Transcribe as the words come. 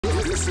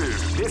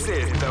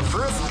This is the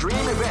first dream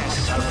event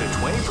of the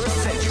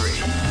 21st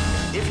century.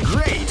 If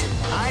great,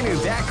 I knew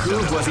that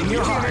groove was in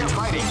your heart.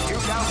 Fighting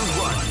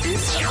 2001 is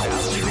about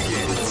to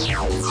begin.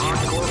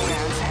 Hardcore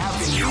fans have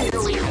been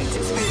eagerly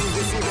anticipating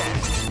this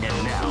event, and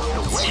now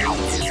the wait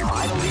is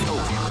finally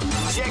over.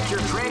 Check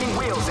your training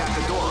wheels at the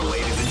door,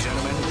 ladies and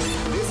gentlemen.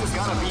 This is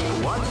gonna be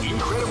one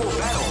incredible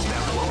battle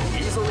that won't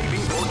easily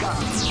be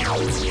forgotten.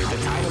 The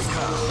time has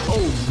come.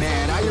 Oh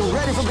man, are you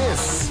ready for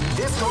this?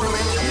 This tournament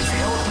is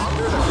held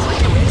under the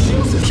free ratio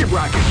system. Keep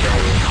rocking.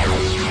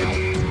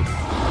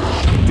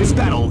 This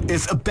battle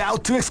is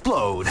about to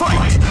explode.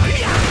 Fight! Before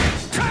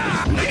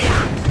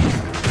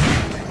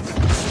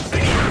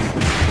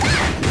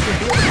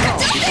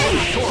the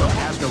tour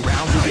has the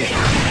round begin.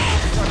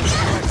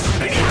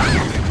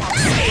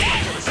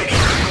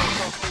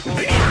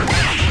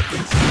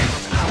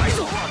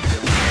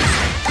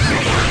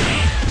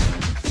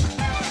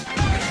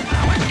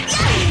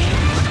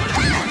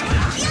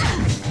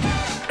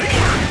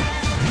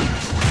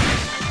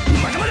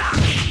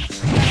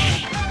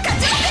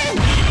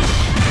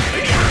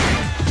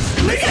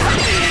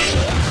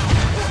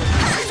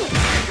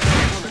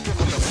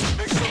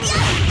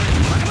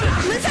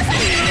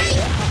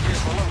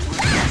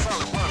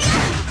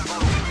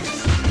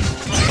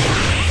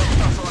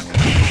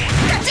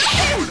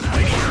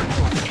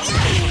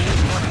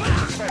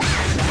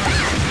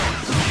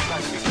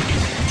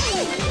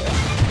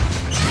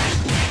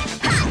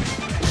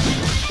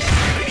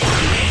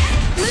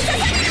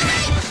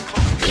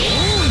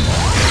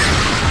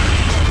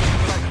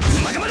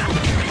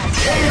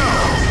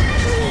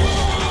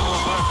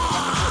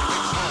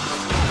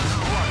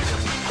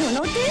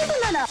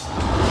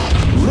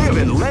 Live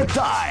and let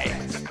die.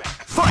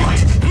 Fight!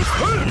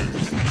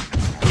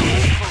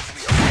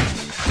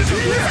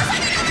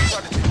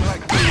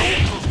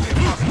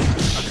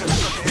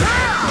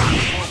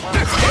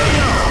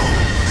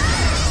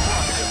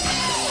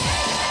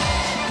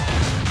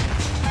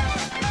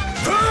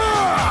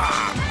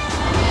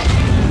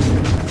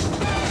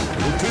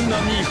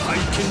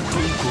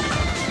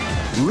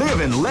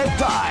 Live and let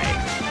die.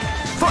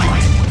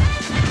 Fight!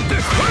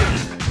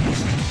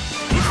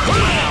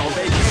 Wow,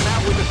 they came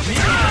out with a deep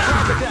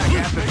attack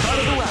at the start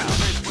of the round.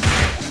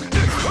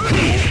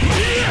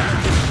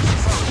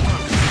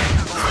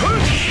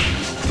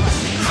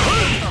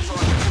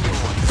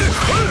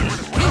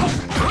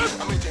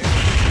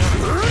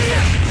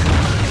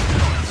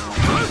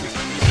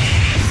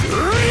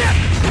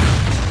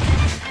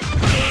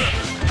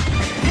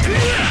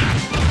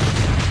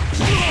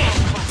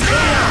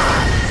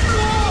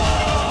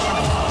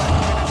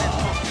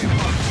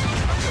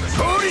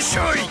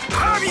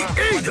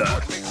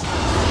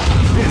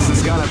 This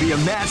is gonna be a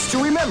match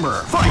to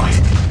remember. Fight!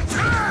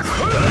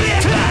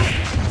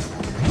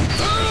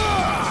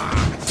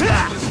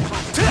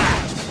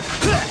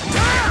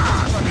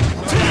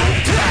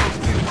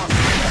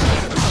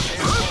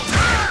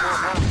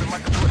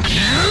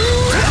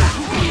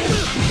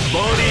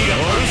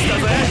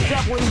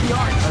 Definitely the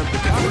art of the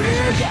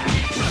combination attack.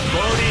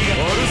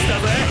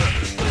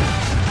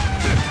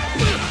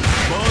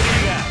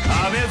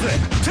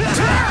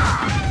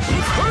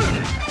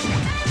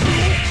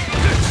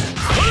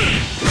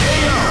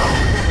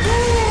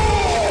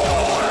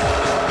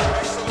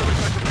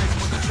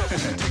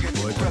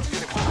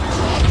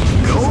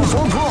 Go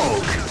for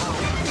broke.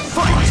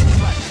 Fight!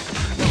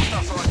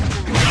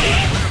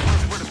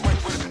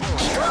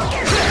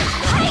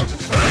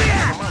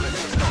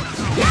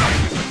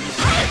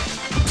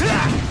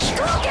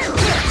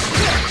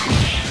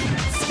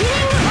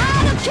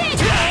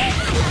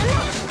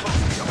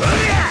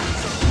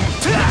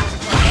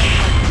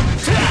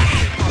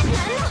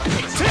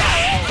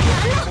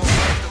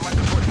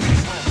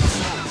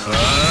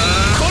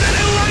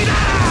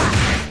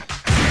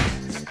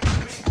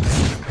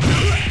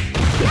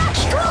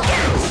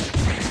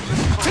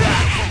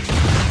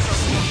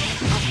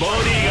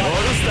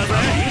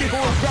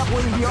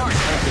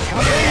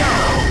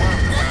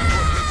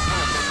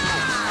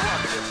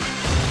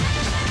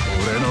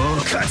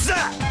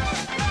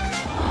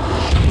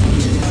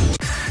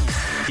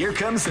 Here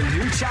comes a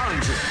new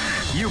challenger.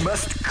 You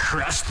must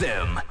crush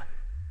them.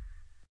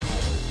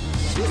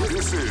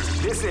 This is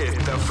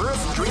the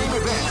first dream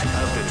event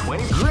of the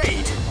 20.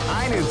 Great!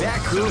 I knew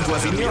that groove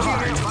was in your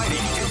heart. Fighting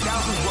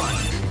 2001.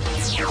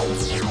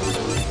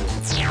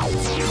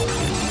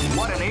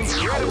 What an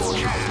incredible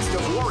cast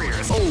of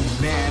warriors. Oh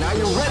man, are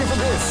you ready for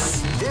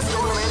this? This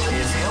tournament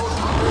is held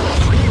under the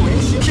free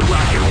ratio. Keep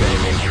rocking,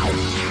 baby.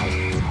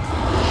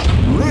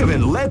 Live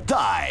and let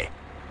die.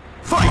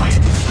 Fight!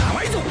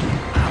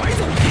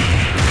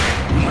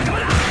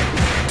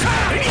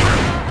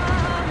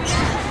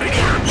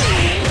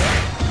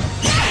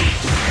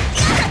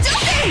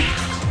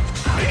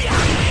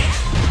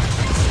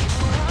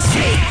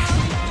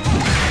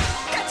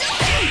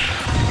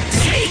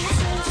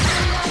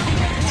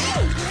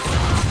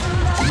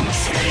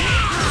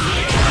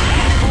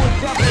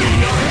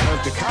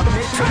 The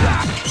combination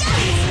attack.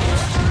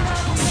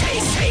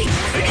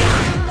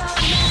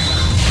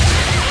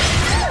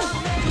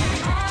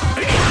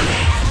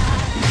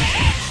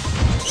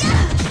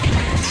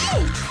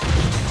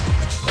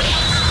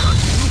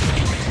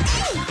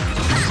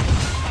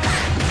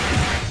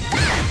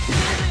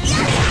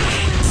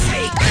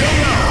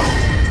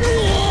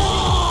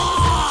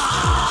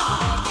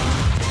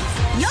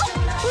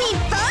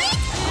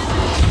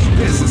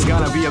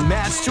 gonna be a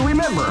match to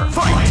remember.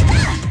 Fight!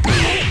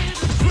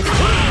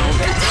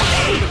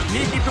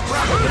 Sneaky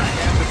surprise attack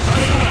at the start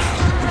of the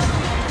round.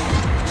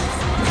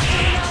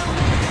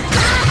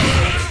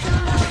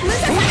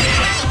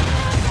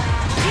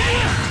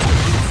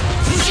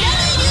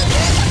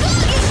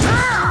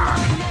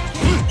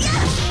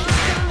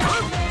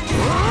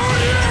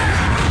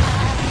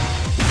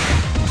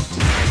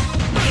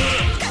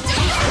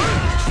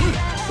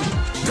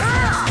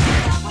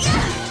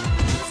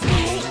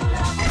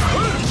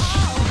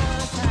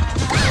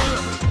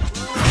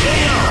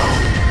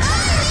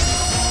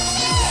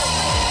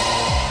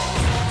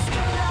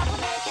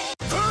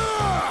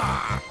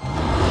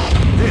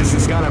 This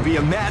is gonna be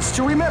a match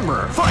to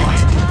remember. Fight!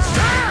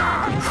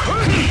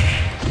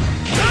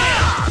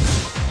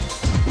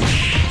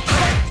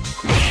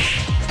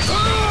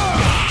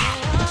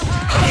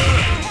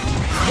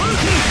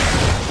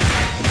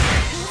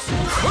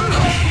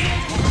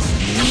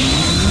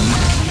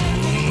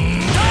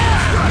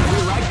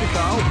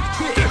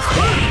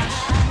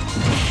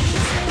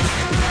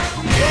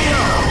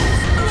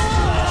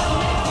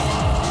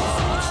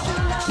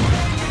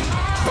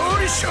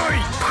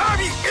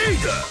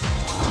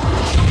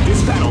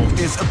 This battle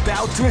is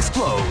about to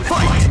explode.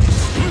 Fight!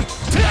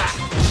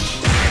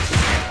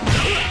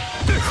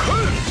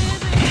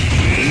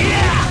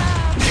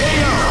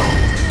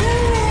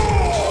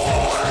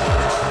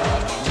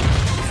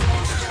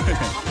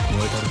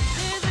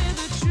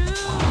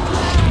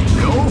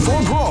 Go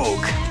for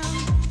broke.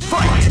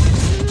 Fight!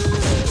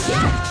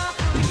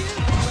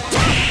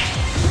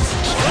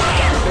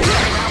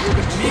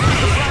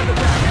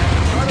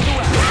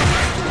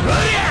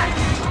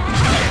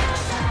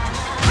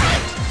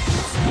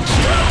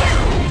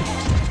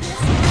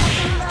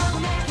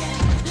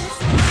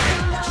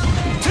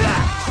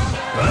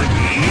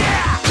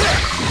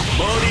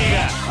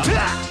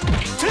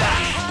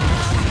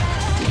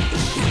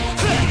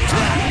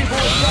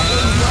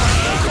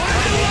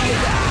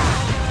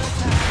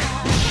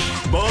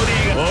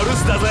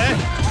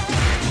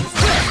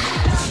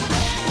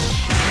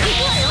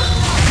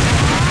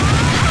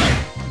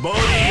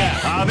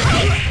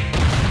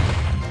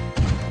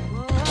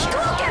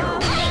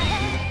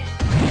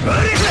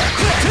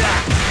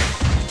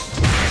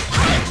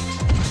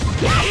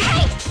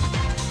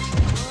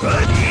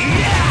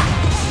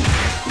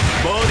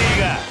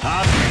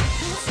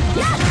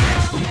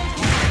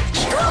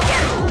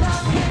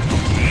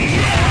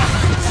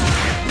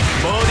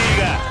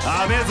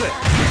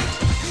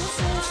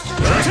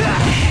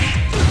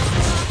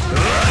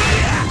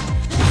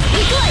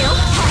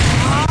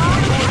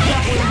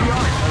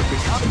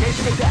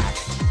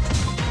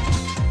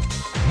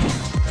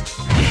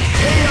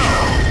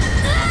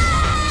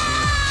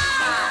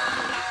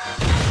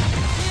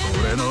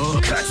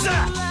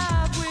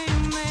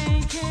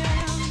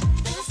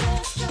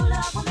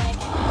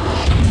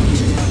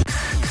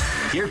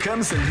 Here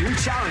comes a new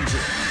challenger.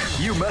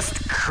 You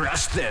must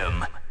crush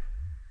them.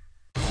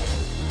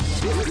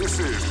 This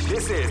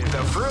is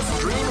the first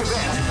dream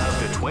event of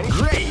the 20.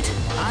 Great!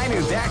 I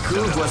knew that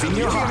groove was in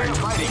your heart.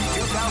 Fighting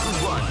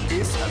 2001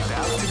 is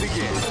about to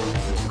begin.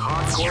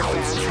 Hardcore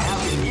fans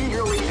have been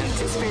eagerly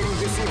anticipating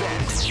this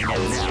event,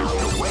 and now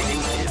the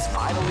waiting is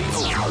finally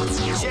over.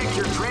 Check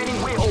your training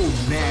wheel. Oh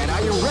man,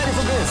 are you ready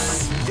for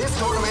this? This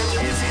tournament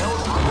is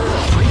held under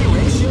the free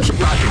ratio.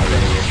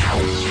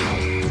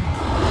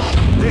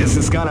 This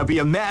is gonna be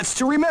a match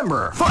to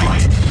remember.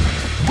 Fight!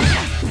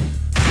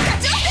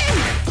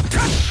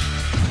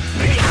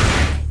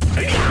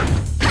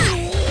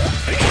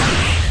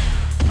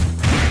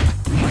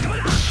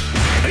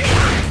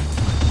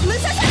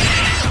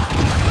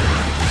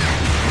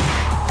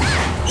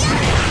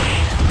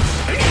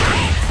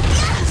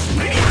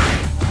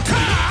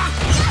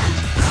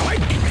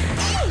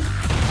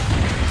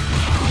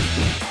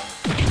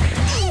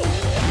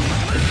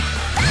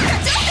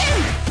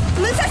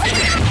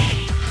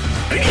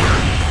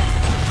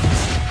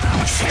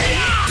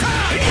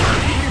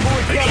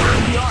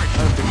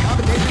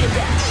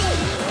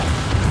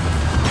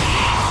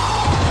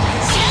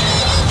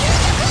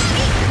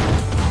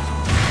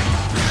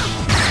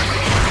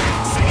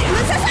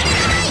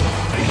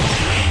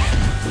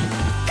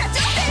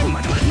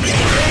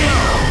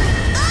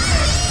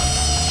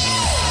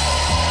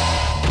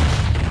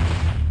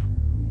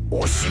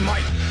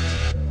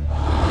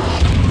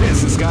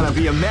 This is gonna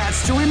be a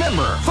match to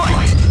remember.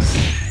 Fight!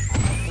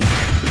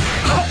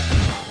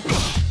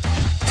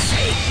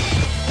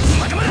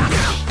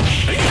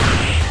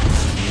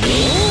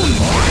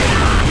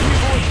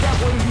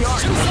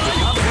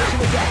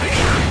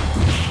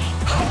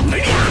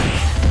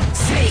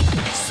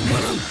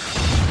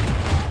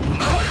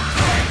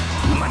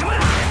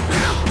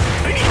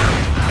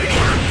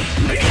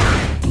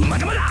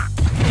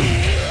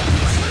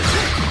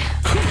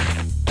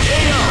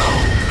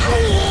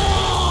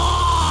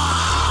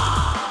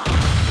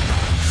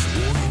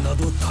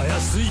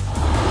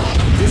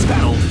 This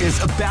battle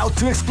is about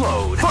to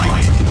explode.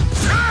 Fight!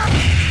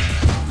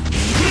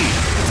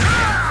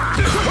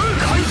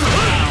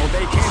 Now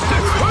they came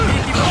out with a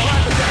sneaky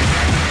surprise attack.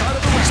 Out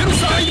of the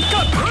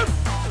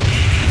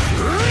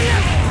way.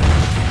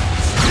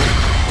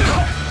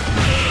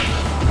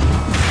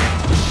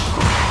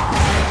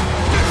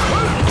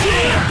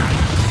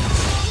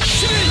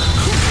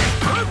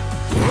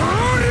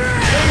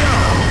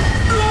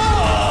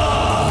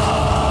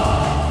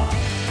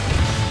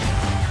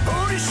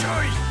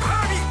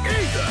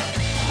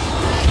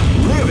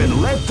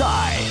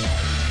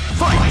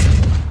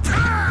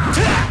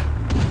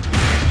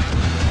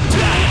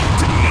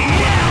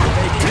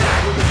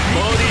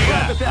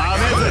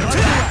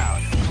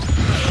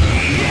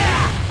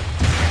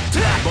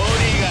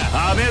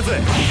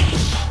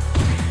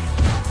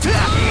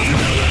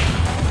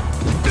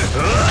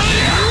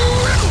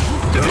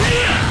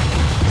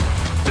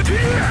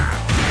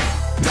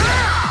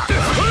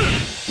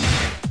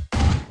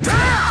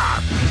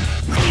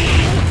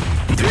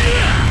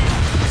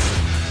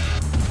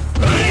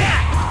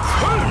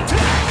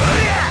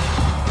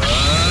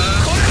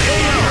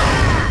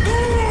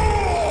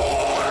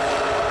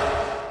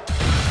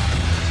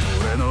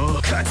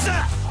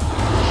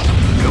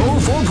 Go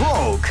for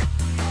broke.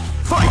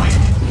 Fight.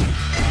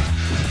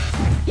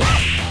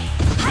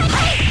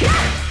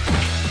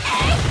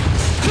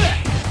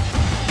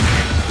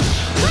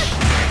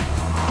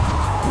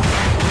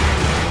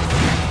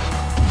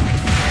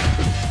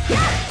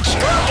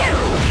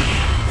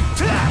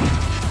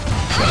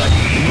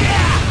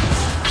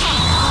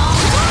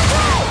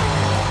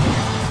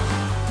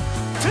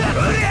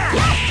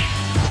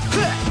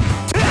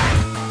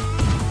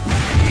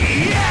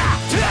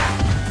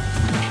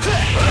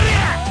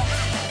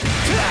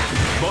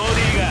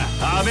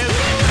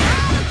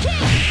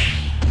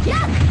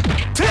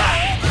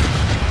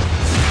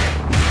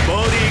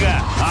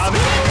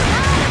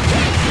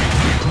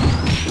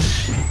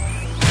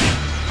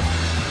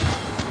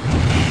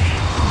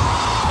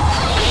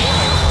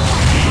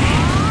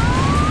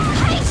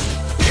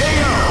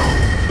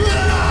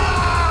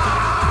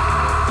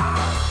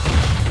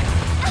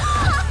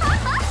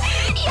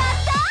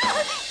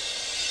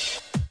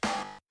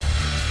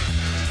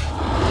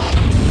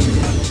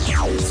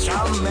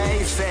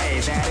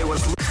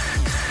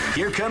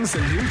 Here comes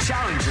a new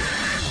challenger.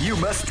 You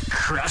must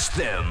crush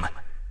them.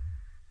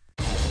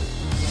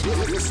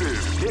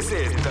 This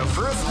is the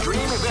first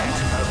dream event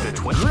of the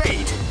 20.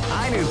 Great!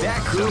 I knew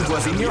that groove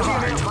was in your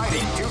heart.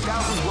 Fighting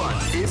 2001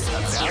 is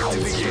about to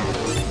begin.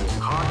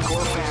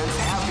 Hardcore fans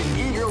have been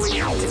eagerly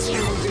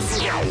anticipating this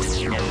event,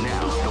 and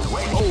now the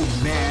wait. Oh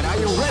man, are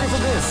you ready for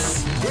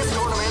this? This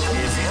tournament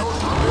is held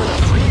under the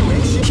free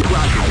ratio. Keep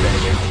rocking,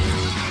 baby.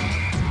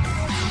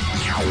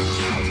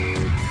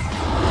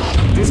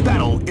 This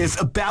battle is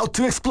about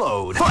to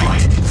explode.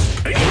 Fight!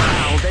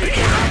 Wow, they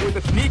came out with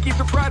a sneaky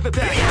surprise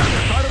attack at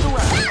the start of the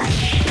round.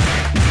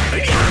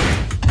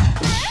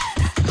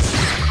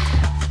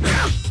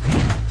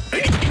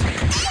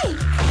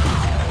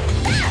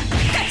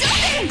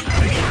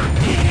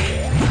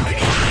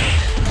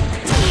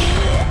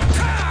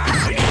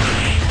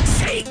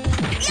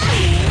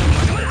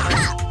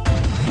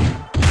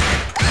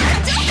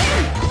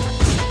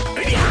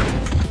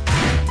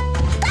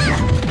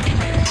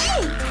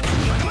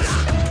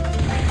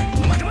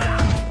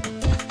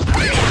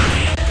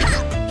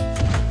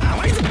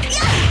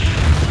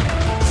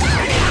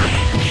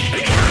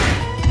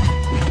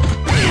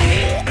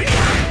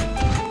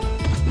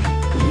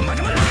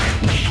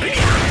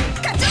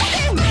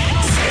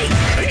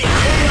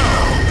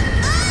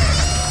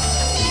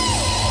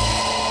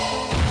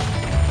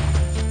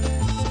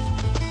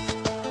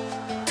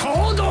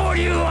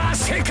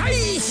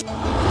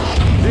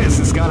 This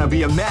is gonna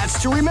be a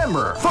match to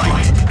remember.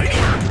 Fight!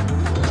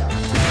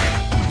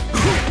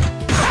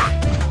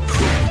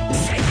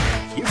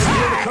 You can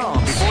hear the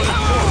calm before the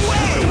storm.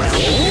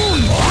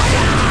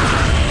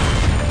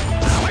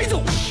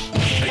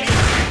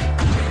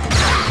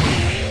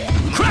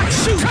 Crack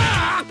shoot!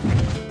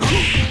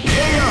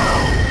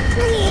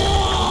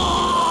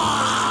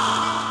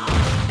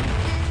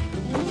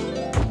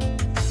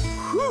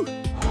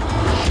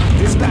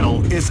 This battle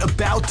is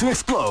about to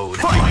explode.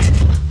 Fight!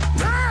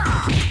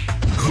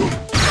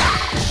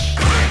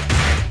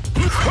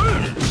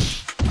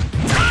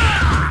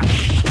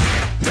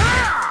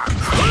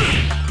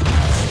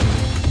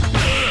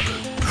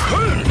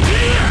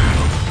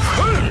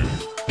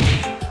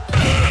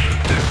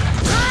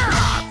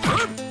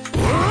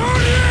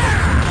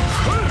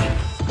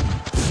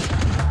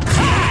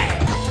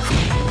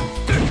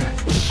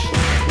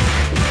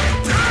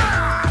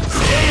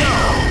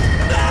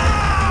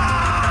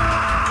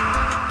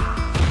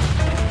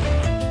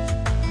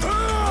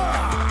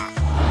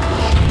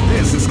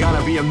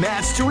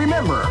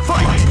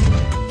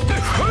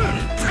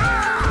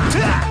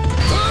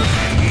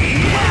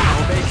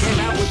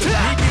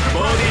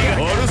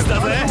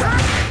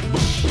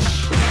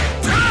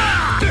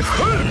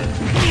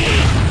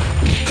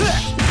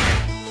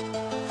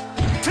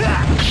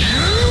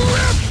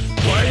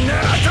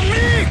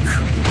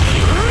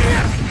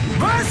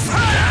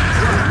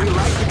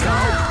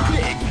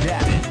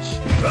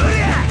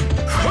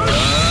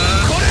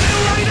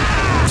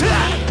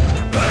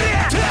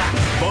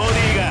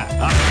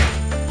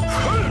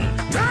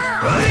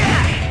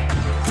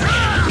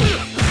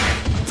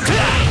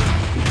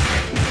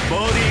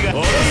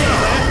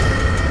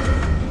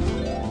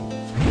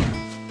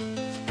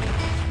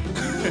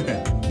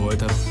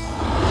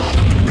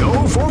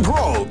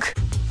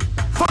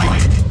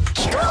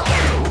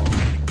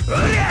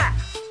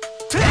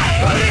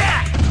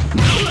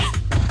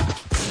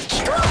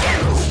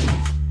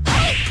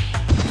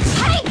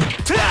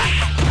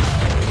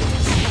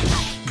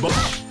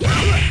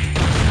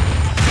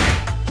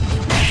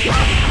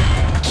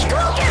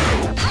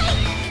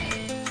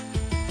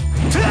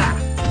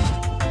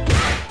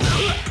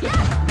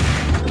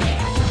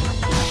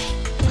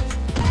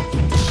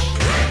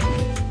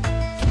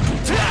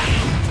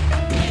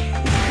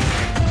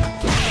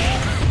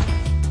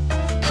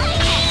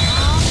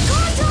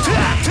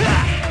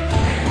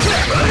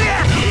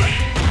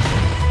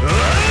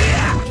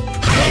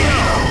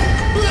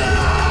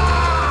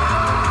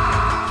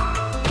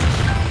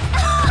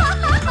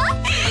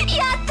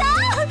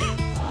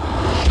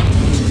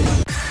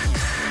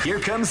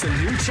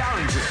 new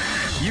challenger.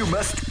 You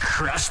must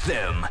crush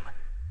them.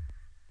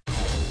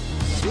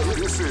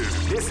 This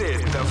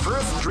is the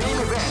first dream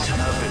event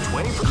of the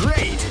 20th.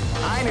 Great!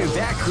 I knew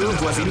that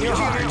groove was in your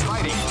heart.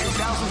 Fighting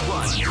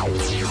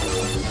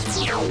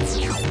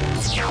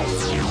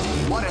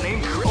 2001. What an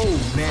incredible...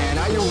 Oh man,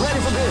 are you ready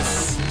for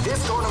this?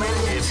 This tournament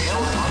is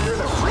held under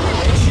the free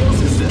ratio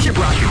system. Keep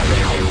rocking,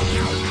 baby.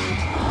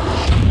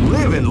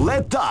 Live and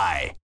let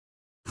die.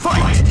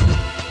 Fight!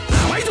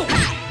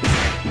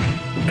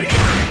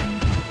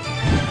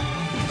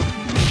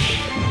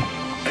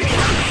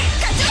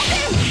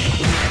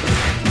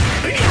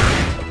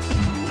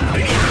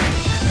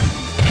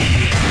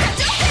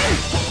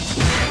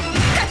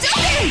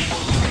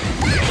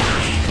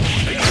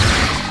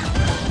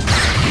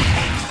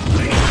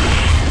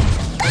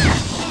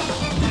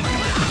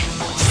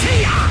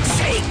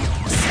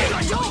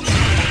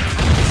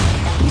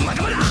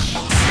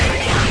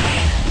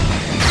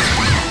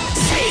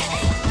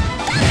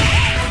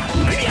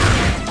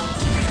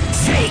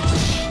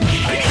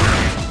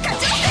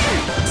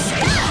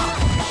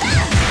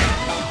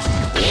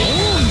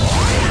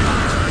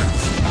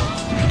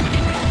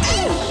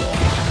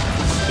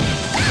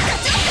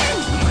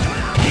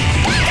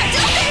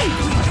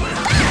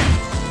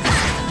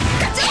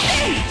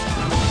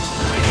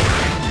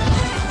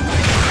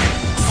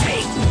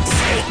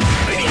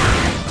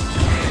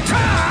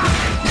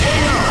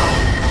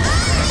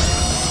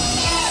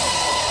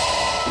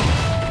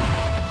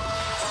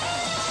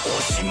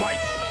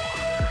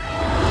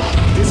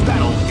 This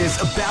battle is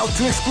about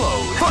to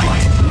explode.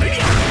 Fight!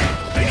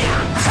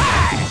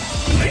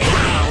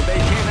 Wow, they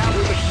came out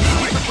with a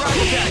huge surprise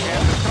attack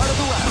at the start of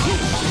the round.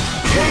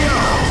 KO!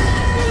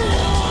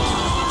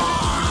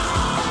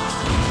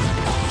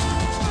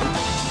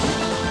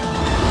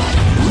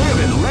 Live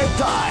and let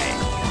die.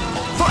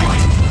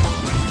 Fight!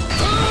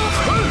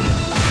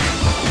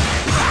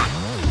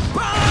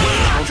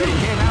 Wow, they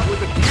came out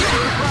with a huge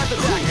surprise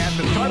attack at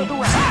the start of the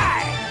round.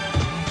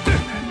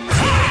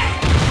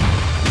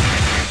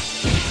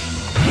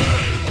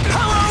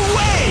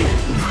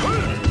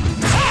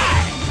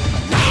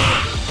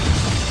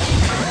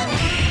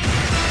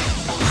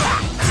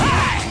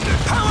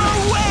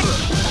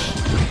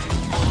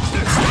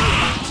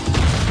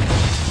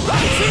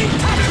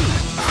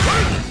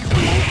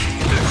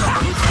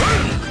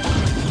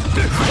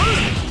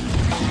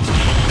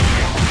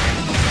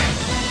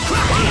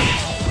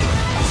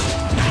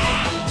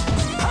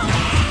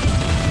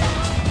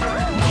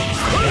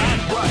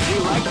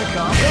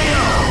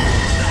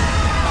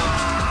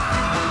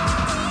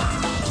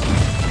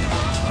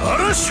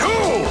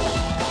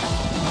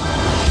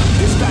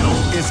 This battle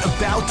is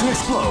about to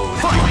explode.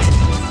 Fight!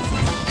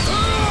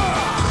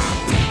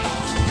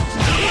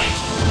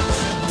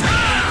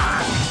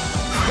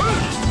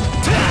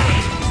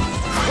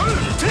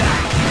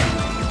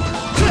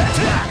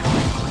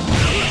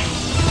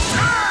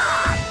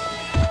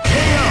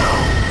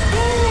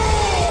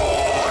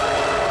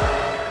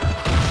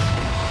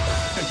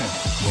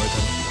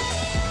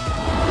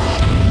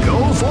 Go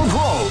for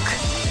broke.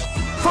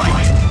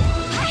 Fight!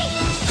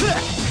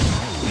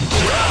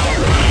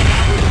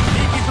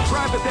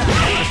 Private attack at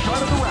the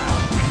start of the round.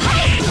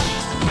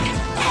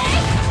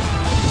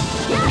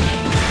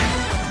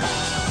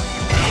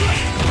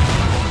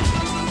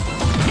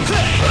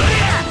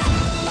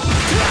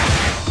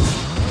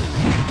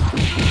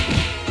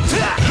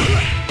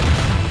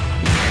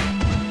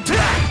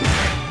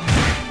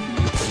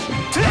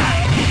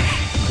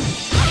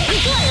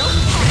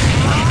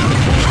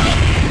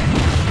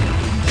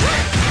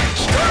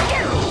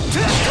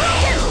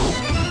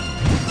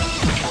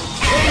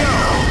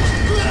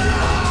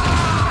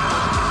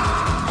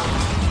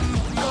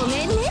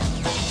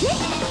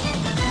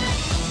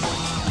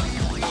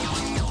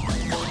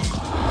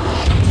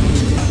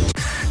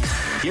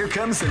 Here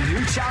comes a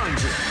new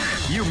challenger.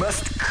 You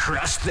must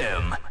crush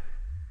them.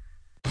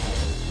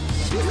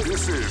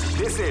 This is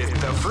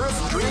the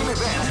first dream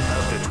event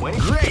of the 20.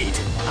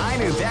 Great! I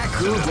knew that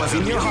groove was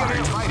in your heart.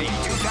 Fighting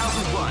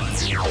 2001.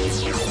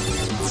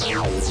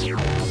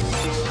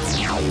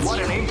 What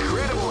an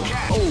incredible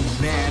catch! Oh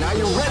man, are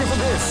you ready for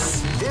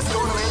this? This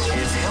tournament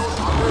is held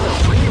under the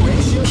free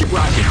ratio. Keep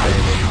rocking,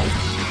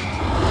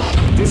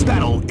 baby. This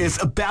battle is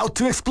about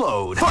to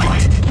explode.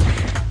 Fight!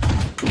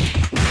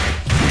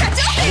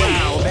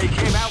 Wow, they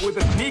came out with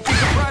a sneaky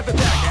surprise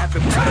attack at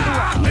the start of the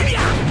round.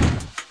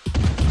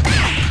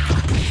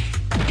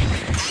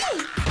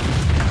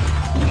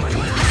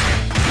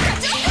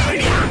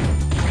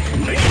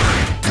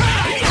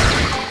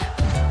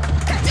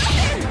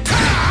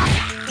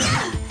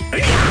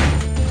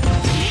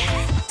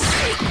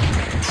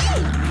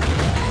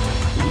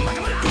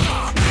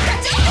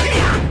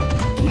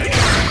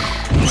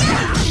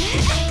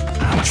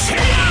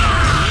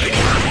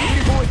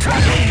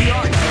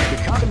 The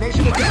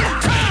combination of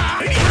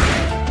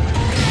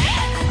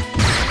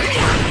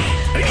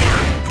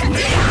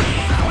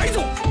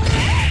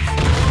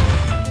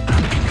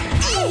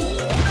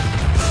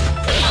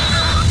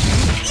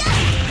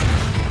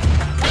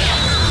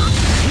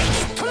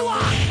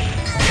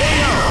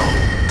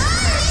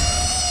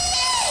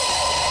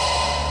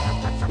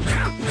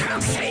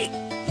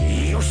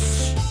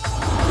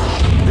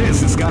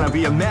This is gonna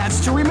be a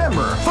match to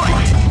remember.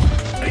 Fight!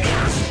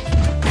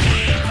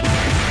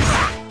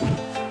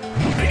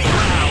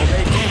 Wow,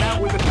 they came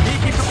out with a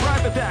sneaky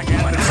surprise attack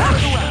at the start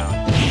of the round.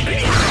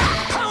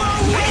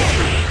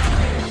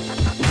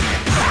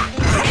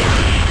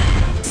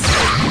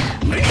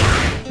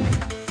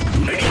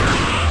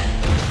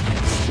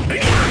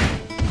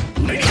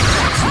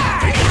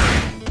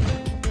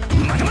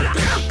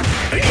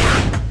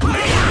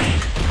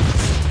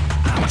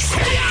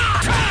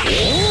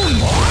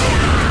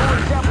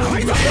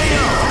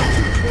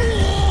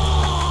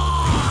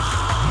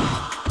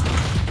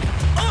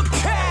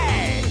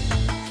 Okay!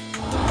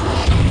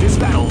 This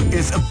battle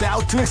is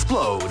about to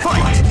explode.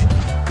 Fight!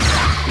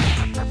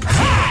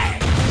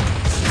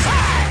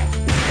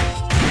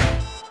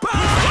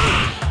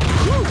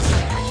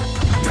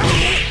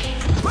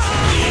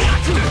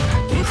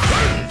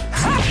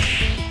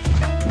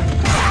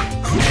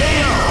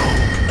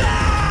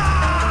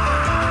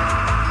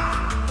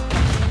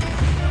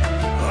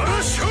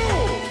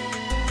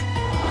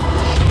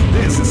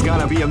 This is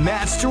gonna be a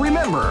match to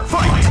remember.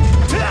 Fight!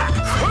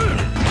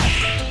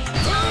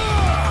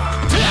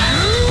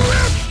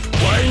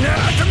 Why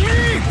not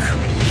me?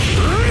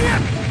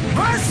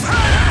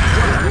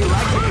 We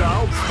like to go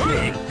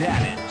big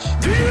damage.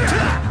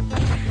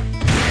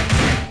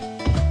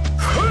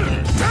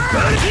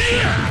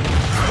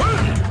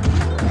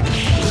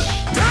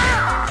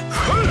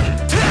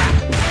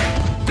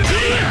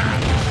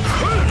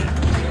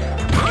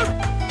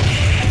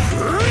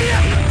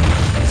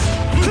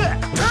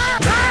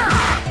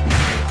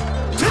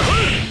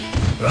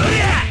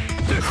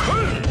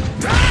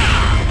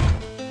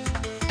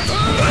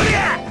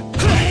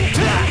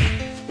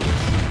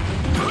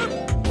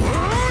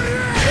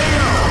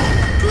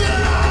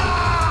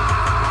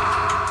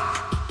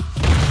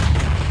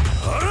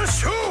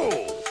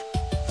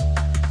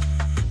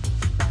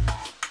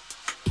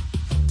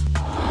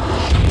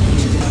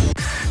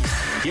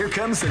 Here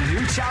comes a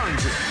new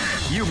challenger.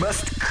 You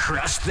must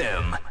crush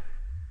them.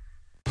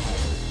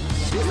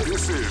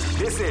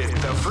 This is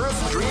the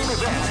first dream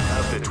event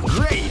of the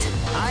Great!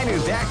 I knew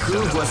that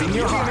groove was in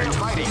your heart.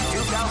 Fighting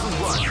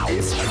 2001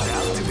 is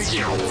about to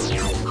begin.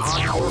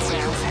 Hardcore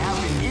fans have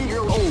been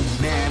eager. Oh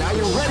man, are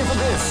you ready for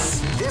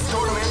this? This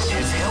tournament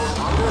is held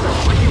under the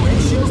free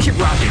ratio. Keep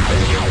rocking,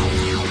 baby.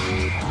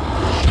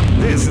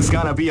 This is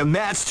gonna be a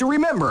match to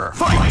remember.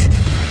 Fight!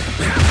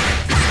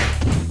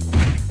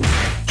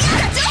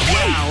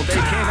 Wow, they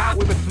came out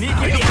with a sneaky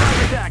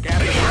surprise attack at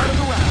the start of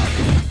the round.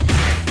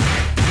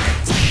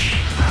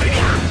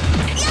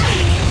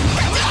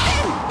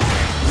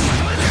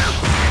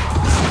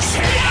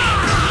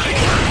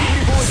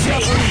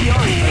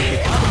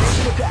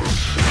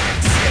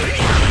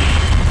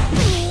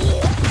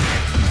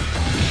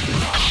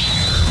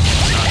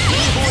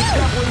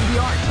 The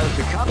art of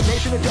the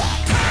combination attack.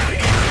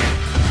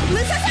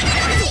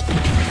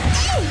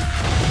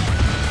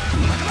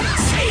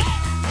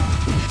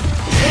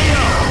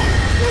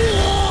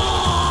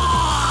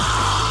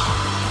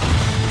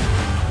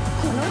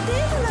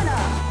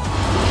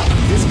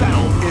 This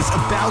battle is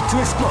about to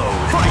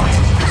explode. Fight!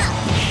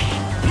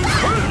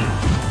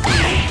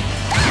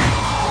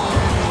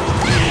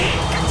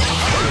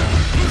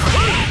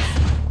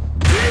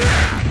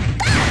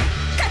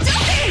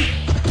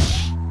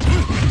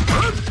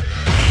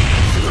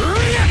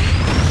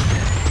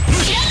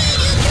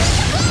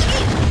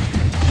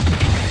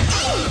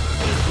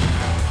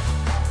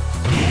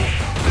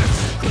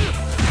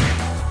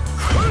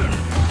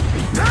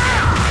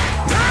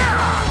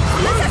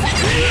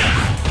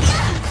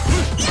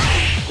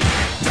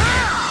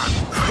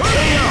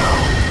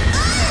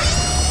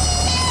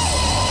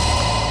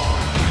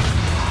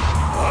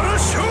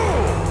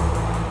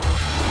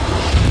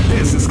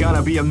 This is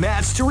gonna be a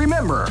match to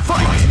remember.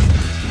 Fight!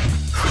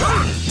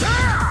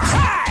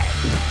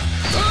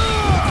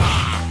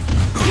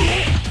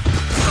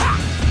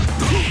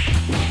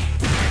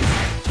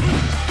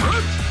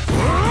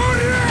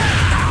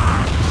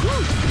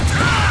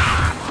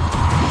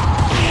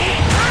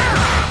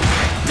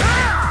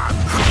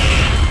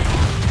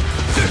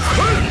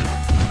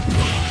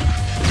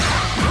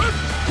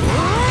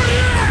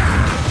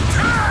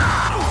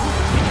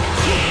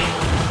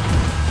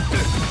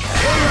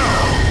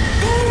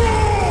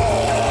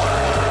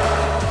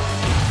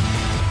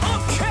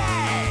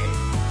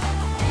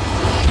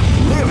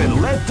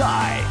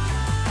 Die!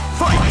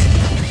 Fight!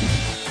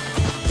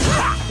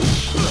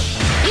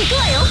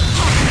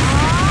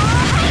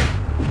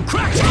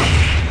 Crack!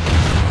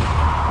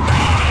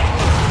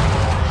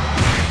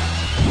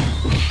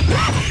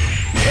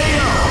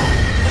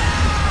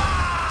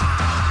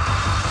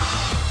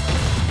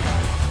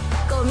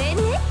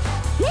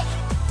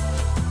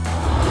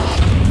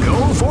 Go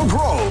for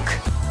broke!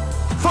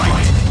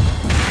 Fight!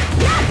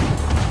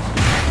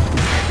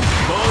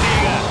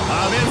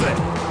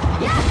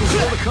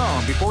 Control the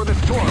calm before the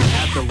storm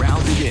as the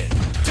round begins.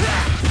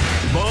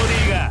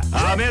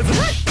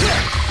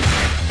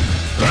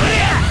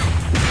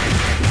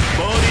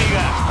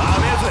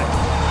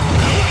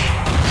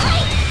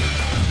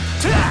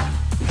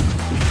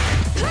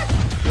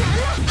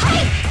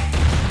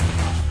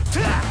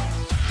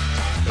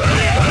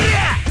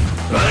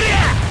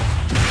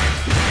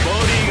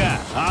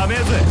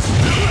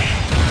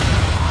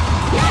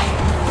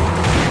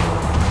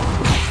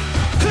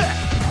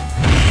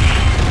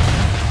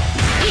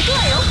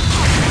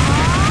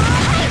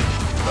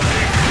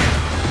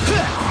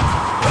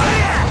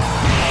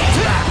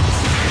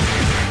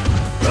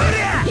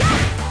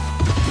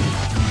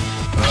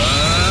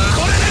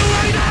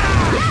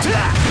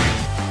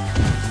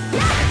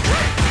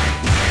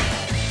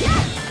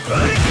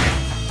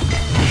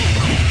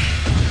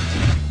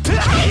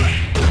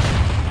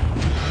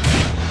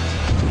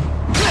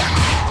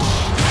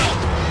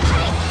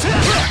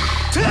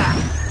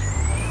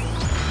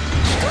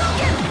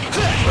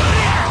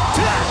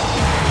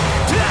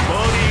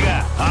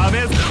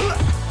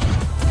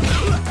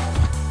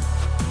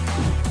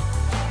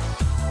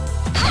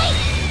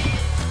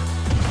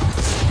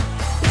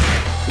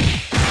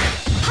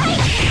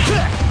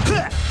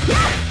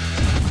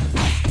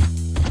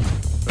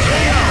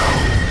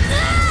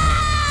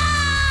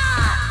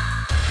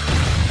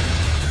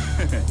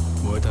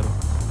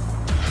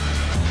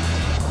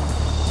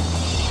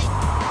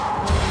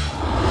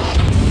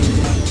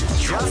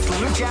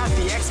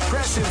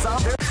 hands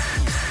on their...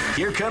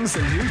 Here comes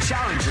a new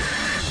challenger.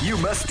 You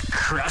must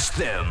crush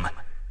them.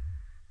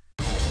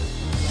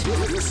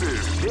 This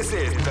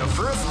is the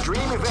first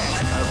dream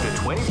event of the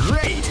 20...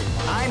 Great!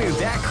 I knew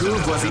that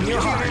groove was in your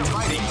heart.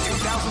 Fighting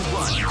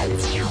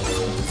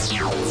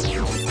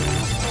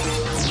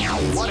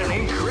 2001. What an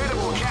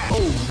incredible catch!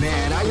 Oh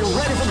man, are you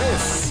ready for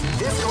this?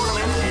 This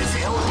tournament is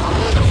held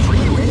under the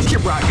free range.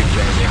 Keep rocking,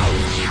 baby.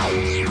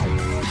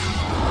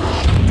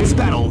 This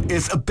battle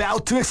is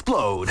about to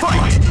explode.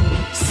 Fight!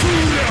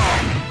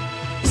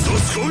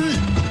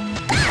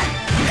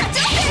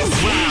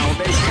 Wow,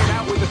 they came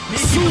out with a sneaky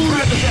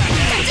surprise attack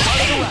at the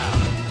start of the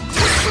round.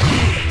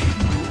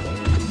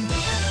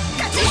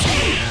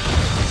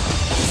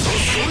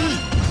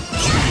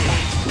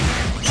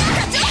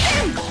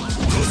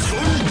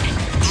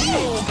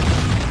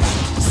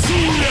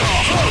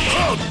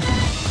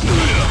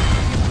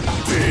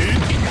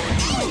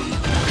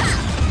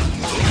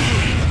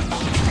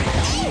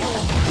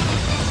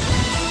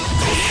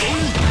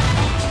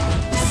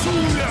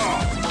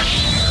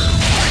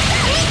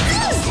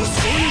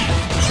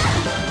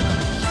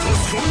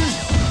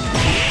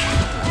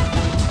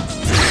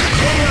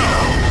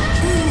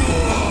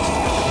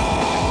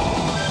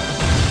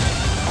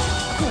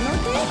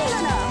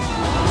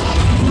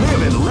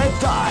 Live and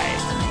let die.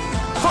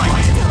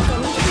 Fight!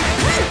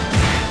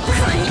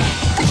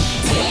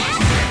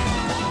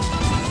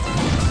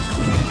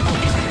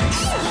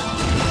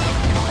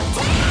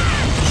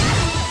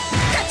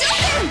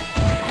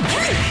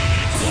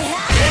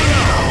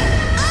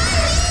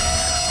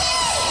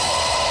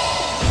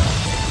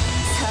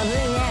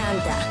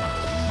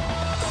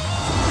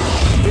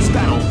 This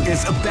battle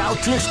is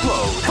about to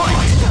explode.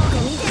 Fight!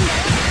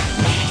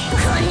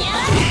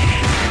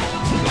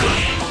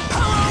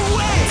 Power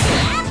away!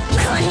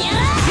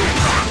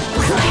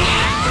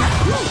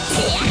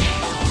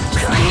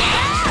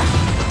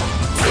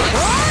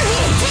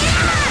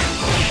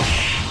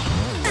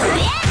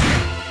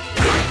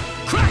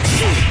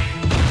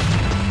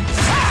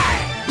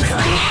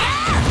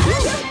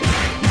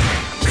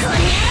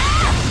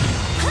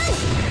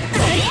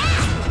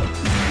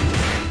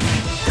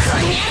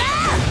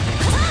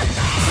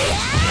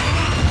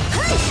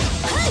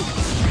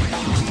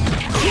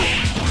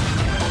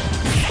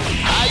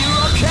 Are you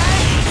okay?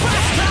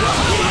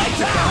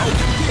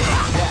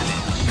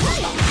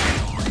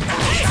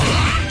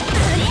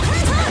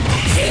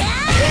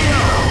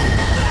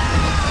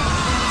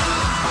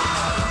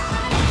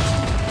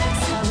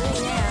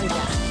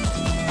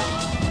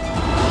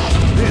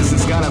 This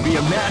is gonna be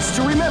a match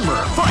to remember.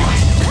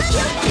 Fight!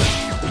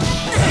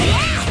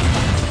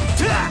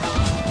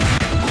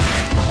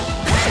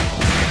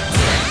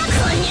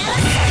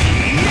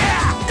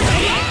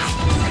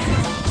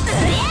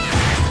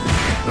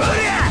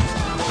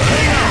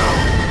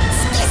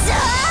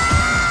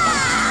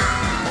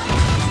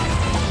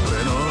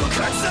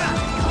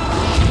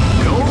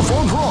 Go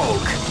for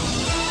broke.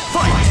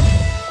 Fight!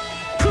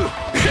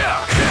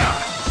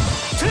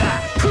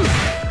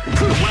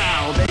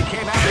 Wow, they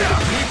came out with a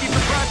sneaky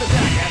surprise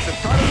attack at the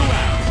start of the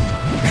round.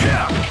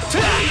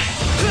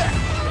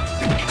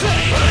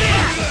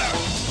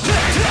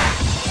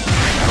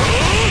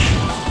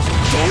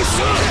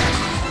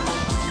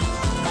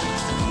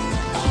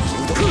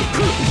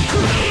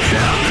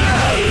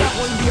 That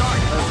was the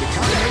art of the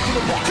combination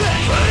attack.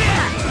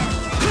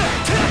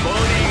 ボディ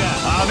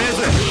がアメー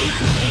ズ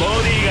ボ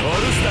ディがオル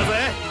スだぜ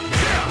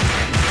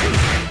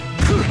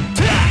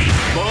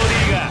ボデ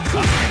ィが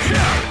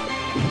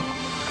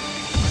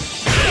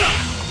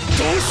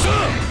どうした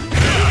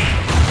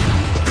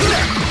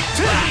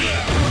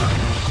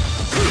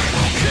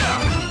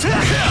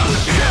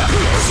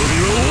遊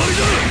びは終わり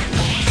だ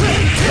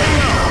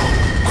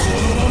この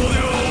ままで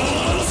は終わ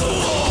らそう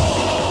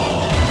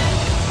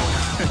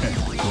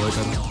燃えた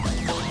な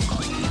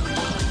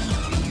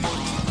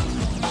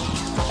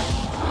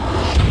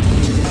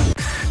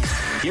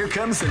Here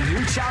comes a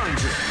new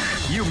challenger.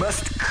 You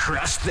must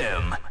crush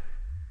them.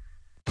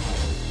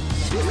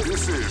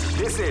 This is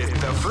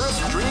the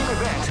first dream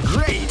event.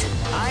 Great!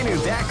 I knew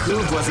that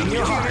groove was in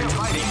your heart.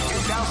 Fighting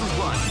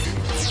 2001.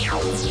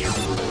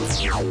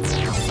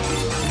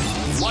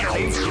 What an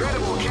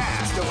incredible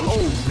cast of...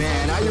 Oh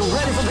man, are you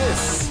ready for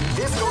this?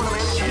 This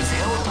tournament is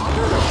held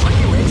under the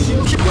free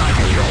ratio. Keep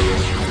rocking, baby.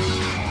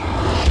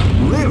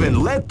 Live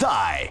and let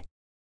die.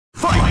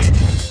 Fight!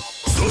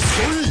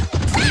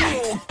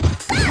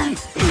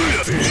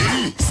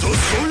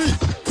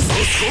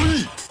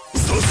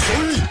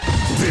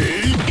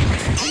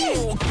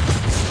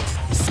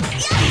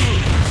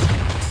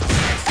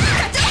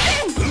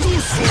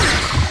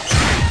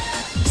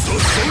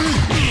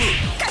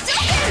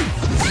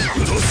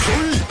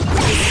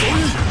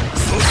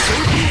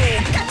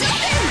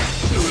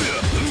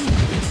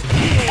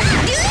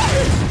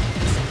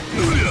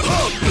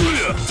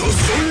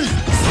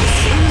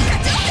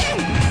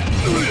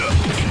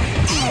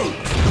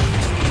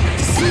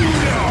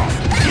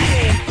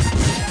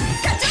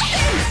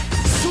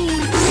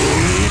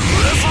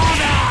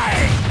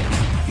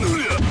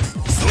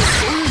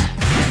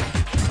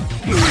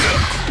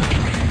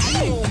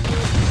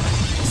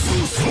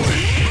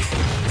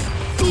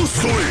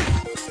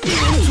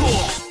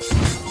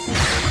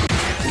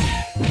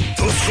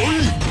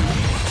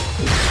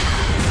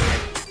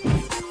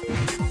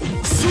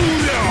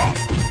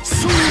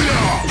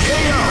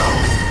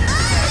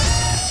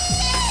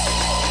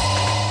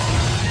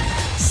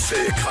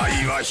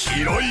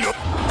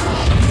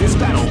 This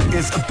battle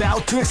is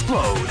about to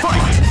explode.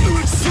 Fight!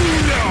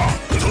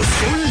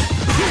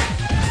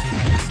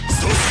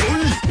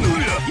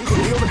 You can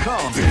feel the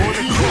calm before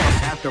the calm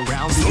at the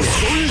round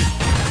begins.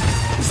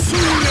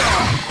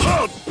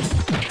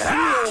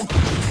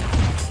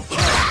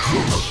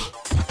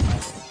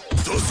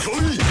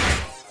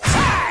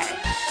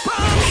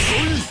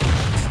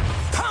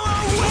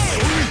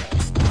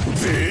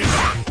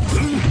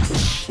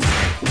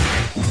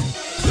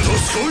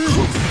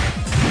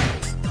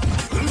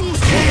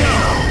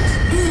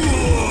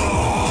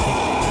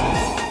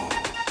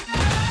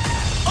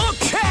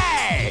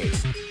 Okay!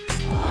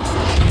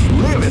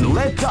 Live and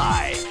let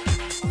die.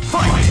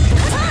 Fight!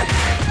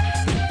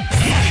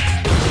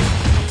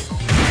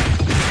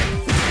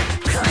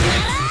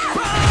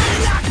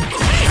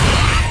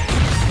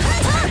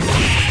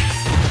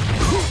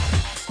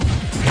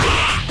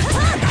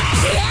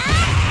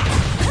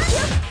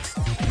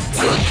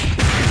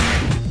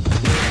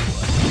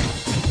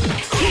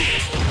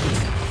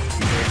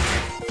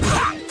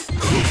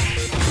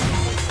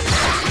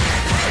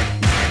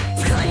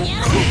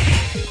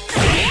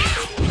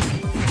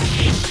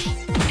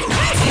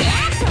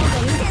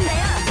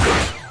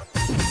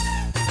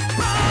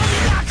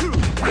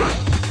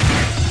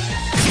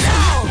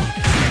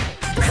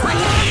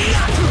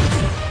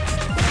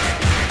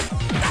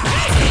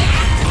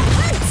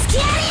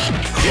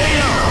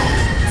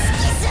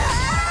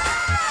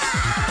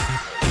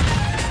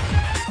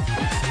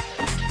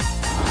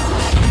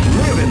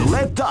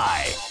 Let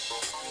die.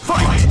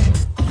 Fight!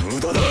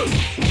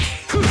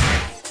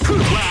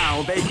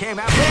 Wow, they came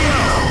out.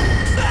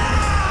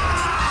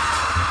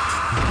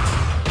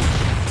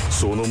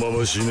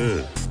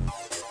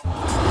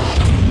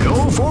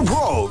 Go for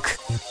broke.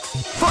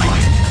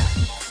 Fight!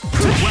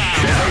 Wow,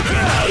 they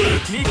came out.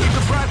 Sneaky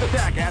surprise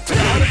attack at the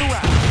end of the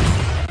round.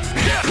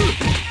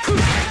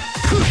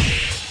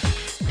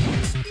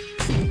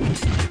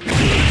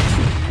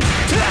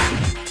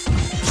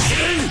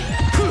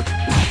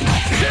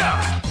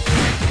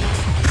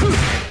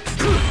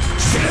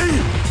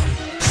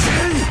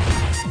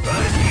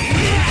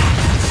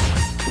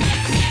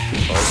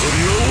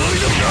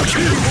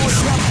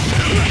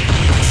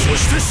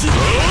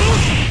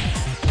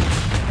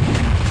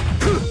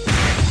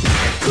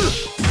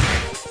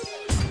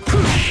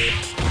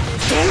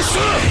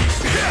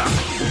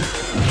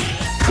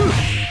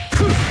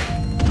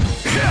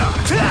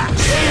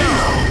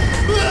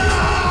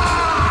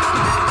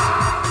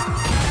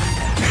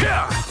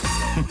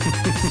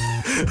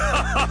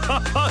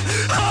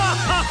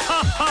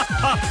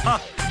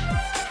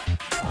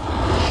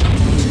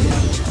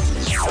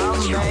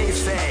 Some may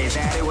say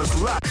that it was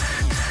luck.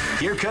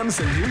 Here comes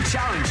a new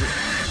challenger.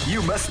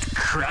 You must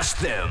crush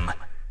them.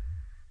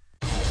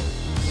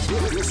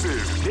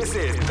 This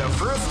is the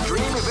first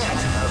dream event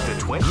of the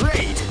 20.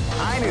 Great!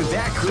 I knew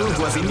that groove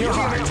was in your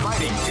heart.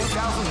 Fighting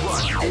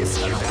 2001 is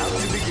about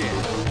to begin.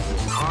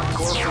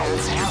 Hardcore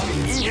fans have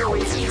been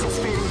eagerly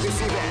anticipating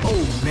this event.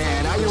 Oh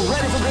man, are you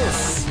ready for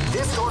this?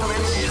 This tournament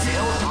is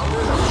held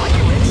under the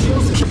free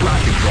ratios. Keep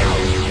rocking,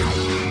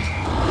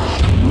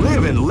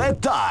 Live and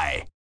let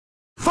die.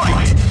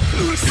 Fight!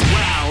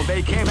 Wow,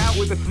 they came out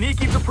with a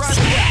sneaky surprise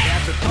attack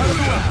at the start of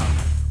the round.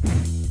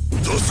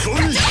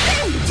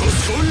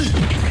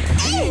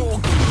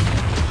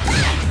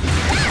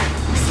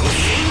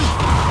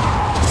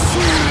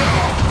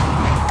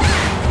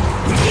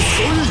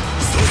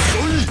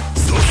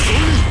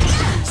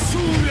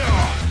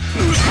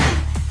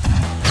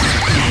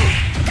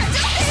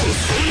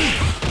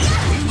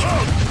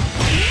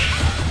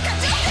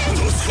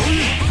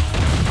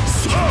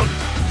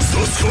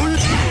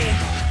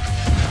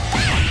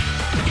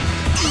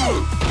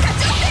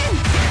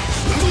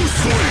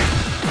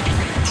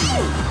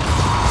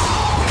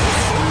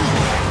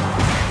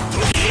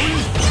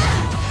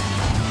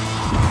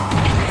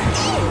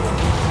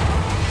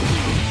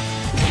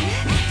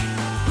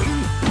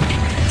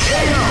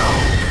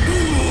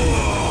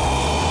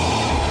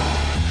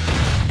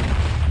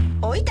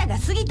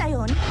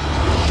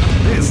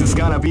 This is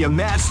gonna be a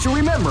match to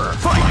remember.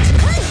 Fight!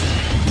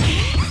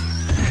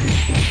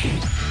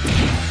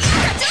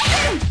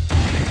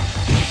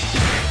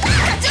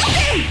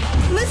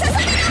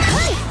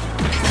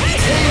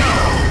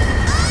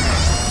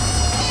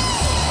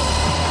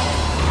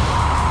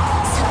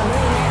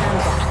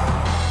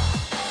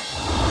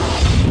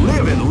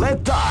 Live and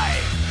let die.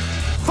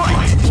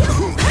 Fight!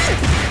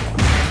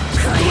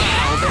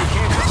 Wow, they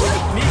came out with a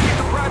sneaky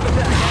surprise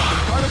attack at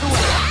the start of the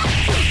round.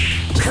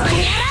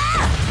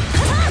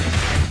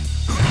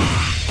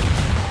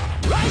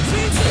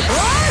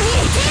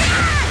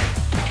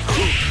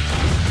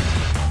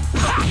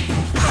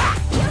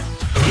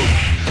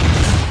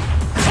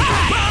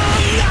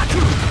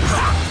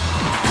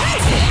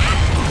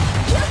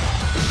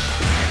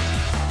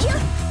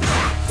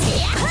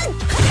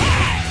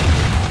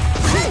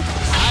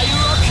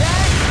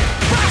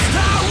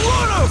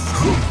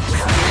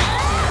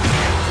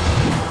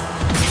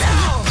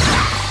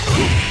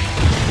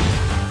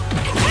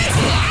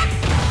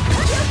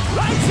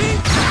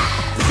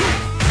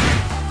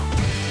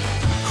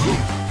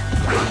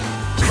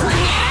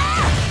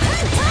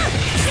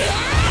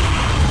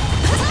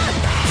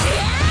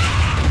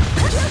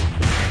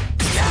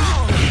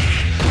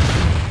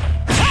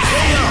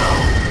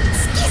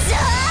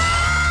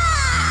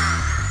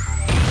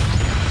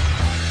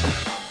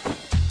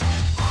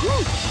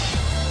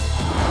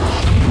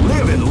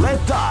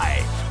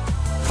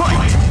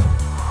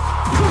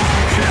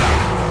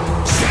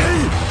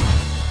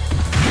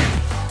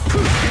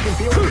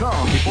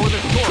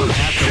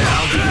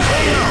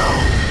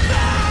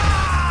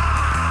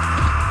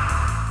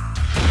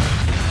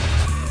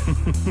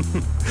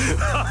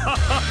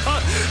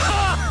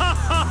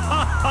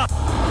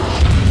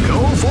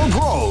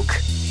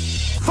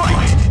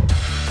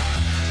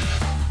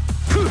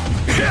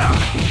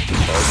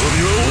 び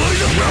は終わり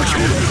だ。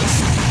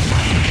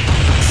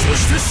そし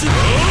てしまう。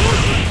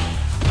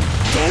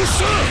どうし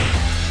た。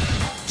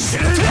死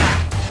ね。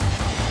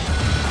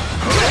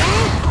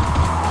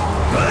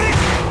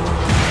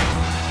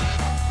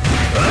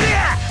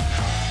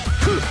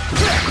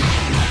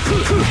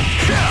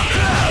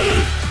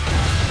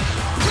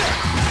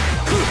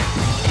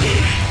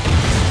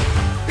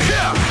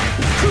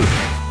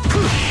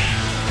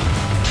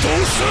ど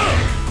うした。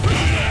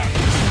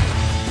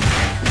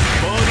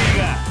ボディ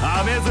が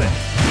甘えぜ。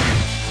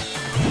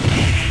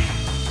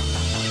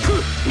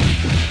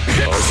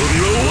遊び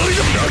は終わり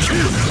だ。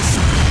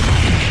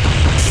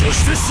そし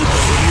てしまう。遊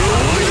びは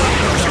終わり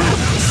だ。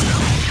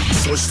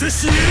そして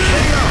死ね。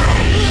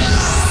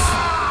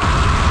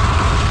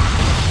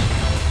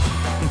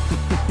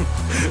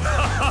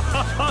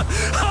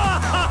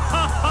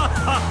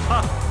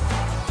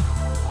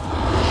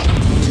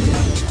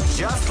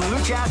Just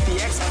look at the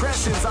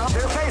expressions on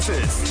their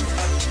faces.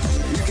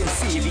 You can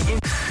see the.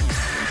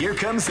 Here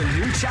comes a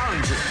new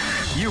challenger.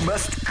 You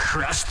must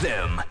crush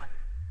them.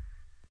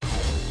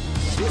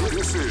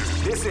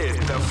 This is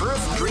the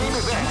first dream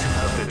event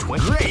of the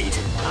 20. Great!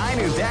 I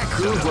knew that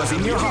groove was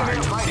in your heart.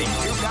 Fighting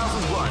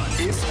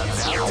 2001 is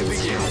about to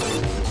begin.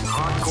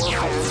 Hardcore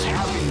fans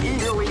have been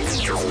eagerly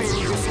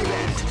anticipating this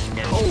event.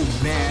 And oh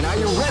man, are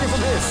you ready for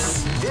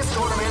this? This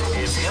tournament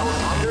is held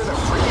under the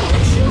free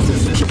ratio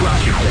system. Keep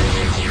rocking.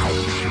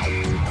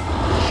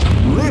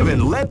 Live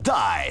and let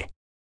die.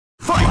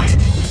 Fight!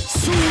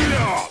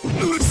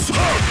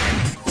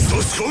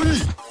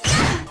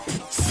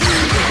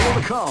 Feel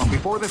the calm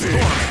before the storm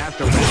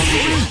after round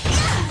begins.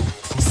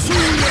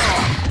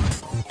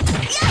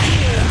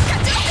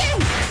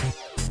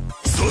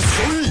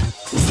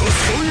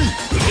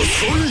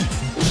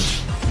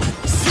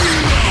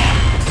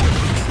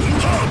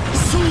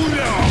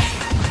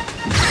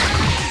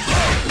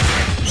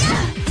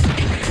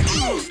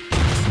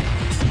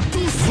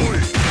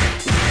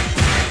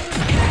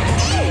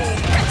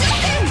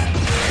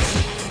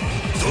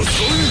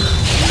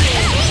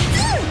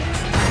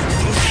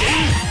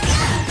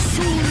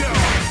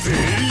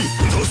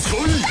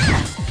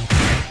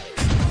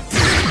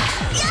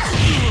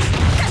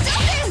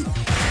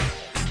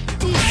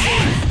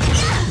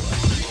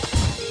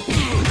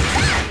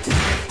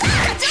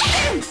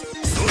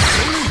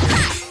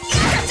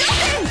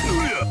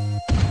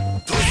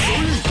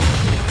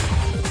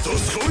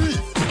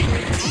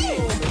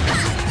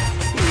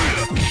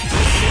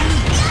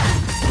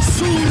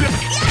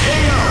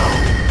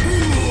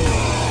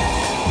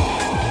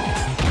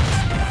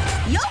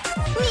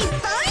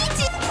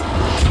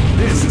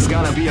 This is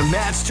gonna be a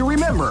match to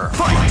remember.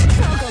 Fight!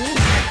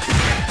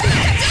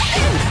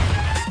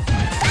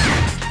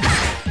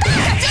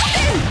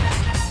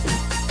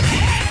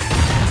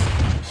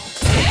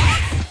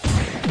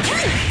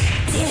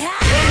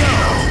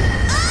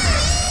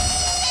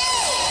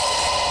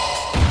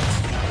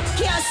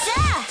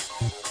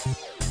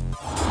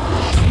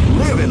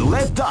 Live and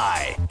let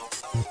die.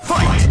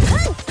 Fight!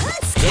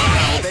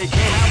 Wow, they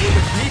came out with a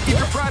sneaky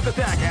surprise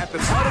attack at the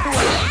start of the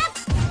round.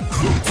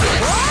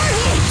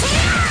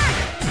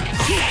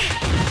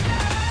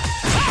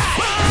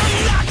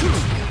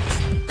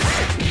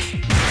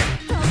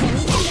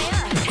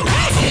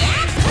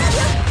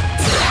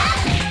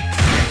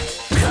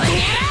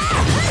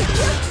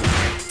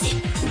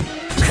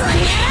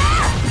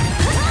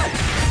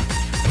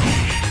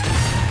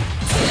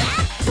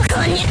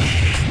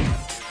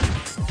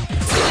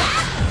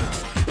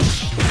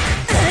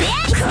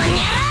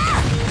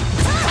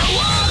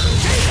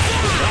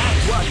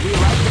 What we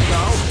like to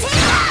go.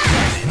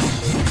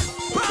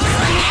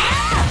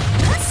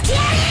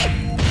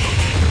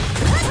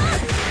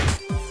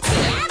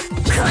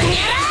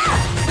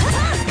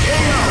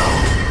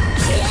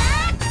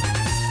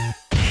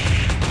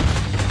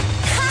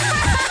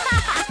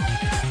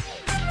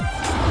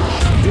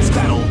 This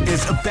battle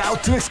is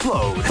about to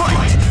explode.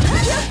 Fight!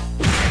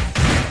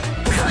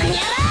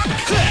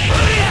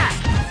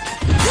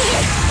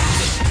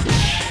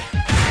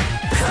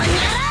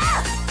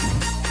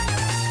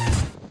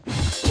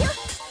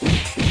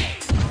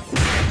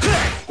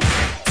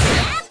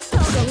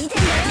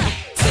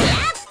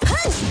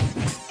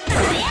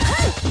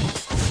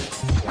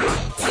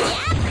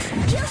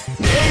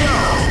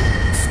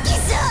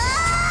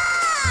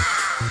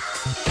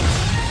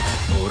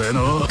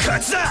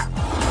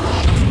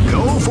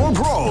 Go for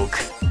broke.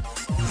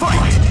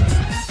 Fight!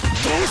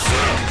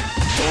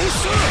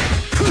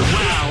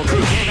 Wow,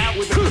 they came out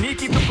with a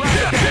sneaky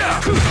surprise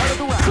attack. Part of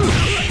the round.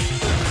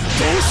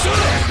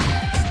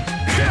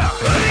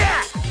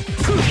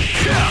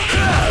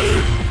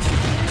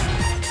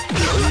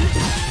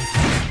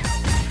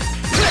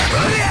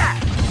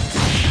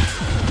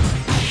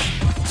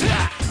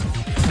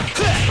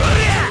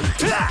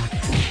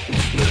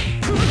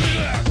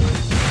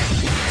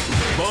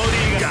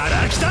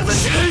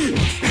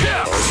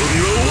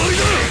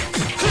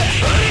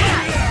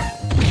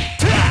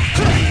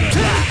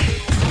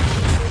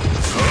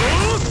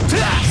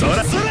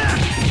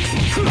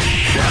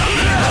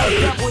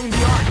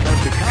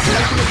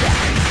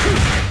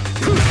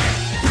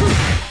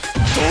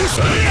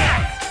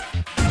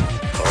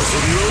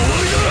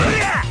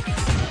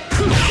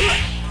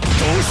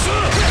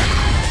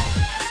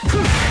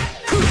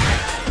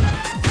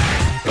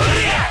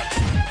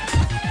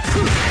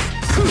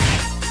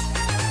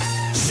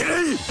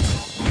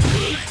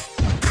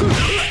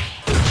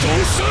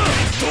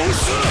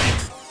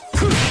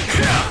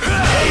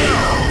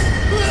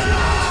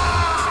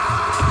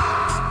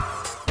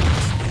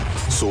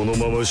 その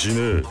まま死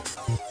ね。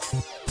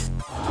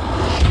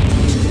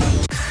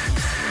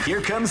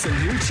 Here comes a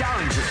new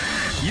challenger.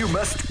 You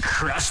must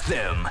crush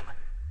them.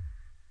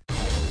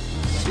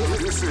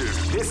 This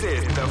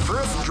is the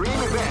first dream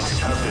event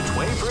of the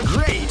 21st.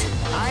 Great!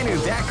 I knew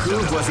that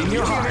groove was in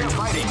your heart.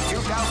 Fighting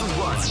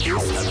 2001 is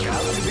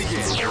about to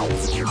begin.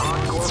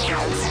 Hardcore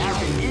fans have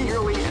been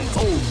eagerly and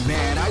oh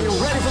man, are you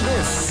ready for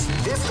this?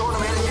 This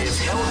tournament is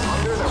held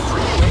under the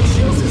free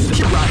ratio system.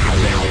 Keep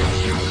rocking there.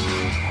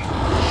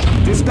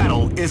 This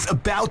battle is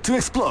about to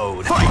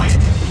explode. Fight!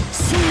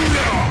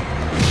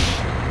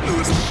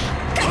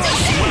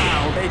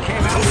 Wow, they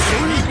came out with a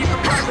sneaky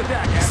surprise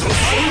attack after the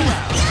final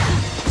round.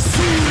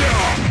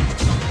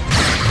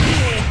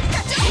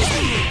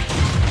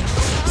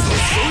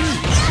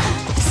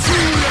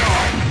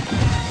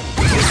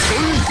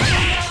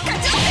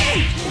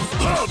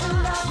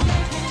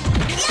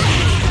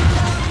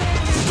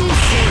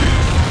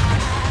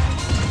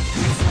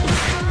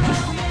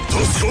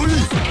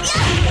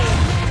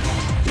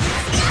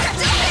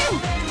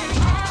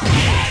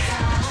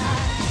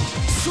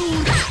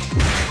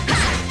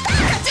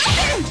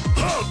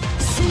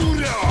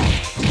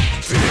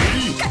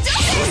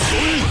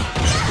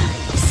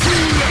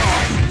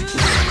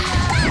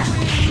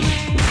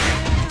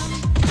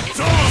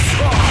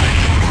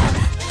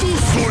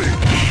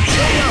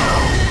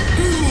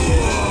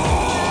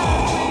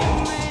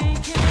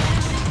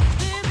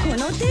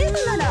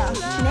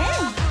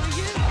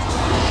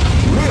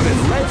 Live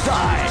and let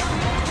die.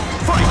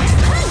 Fight!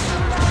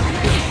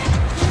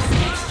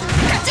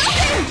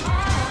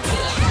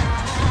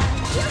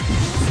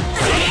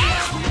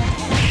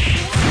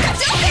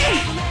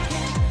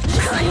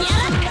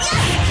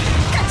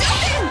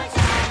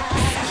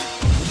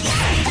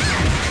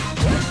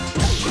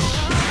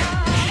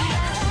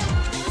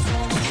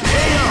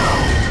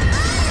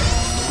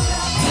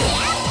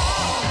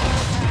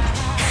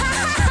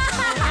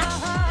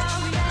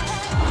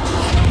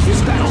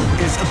 This battle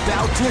is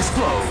about to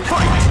explode.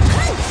 Fight!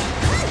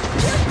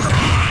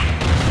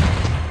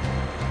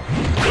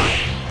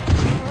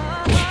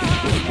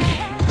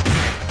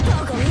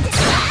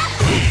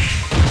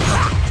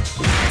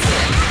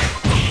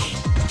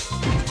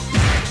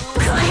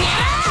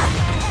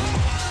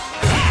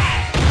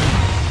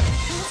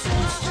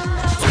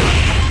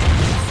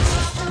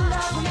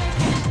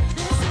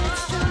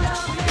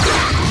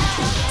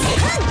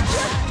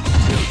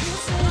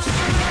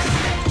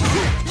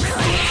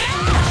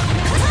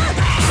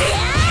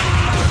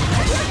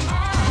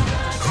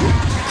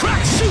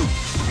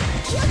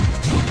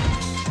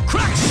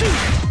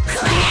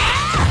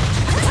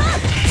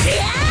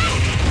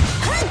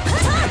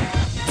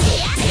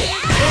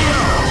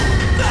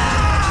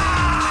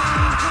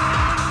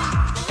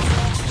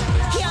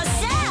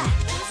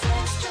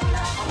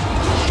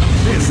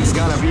 This is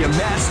gonna be a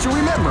match to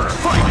remember.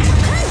 Fight!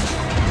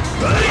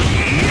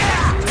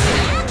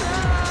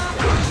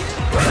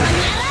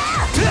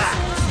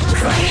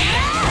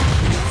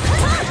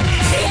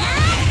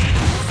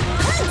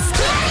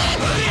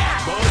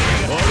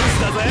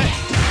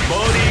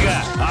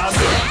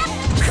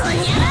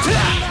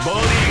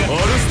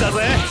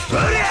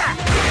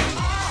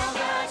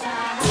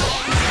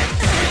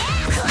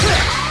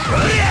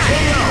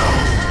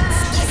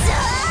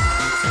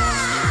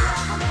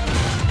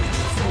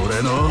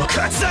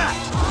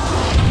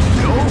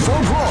 Go for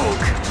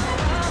broke!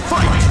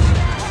 Fight!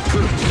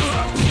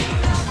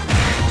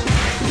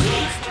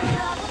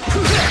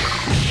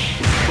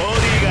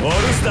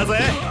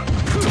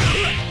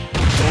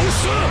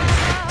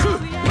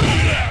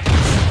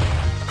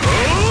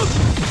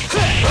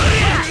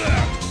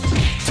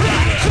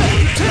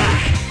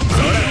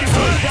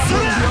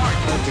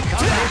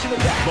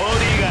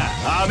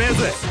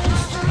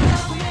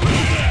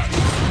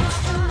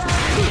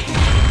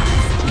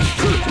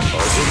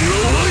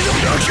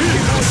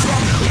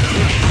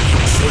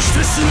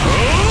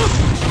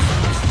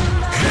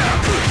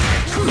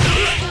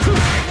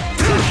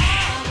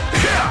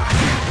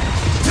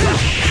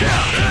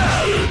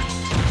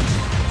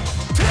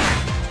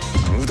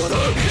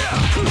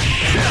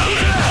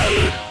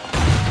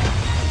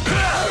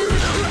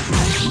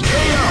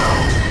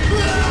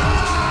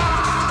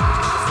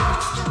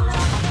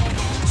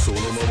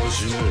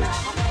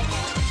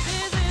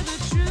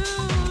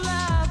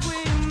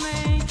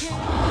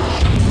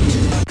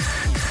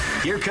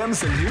 Here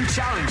comes a new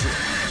challenger.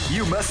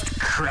 You must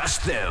crush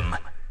them.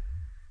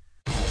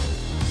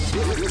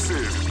 This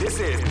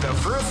is the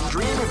first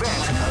dream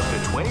event of the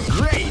 20.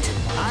 Great!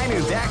 I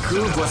knew that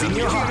groove was in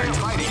your heart.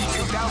 Fighting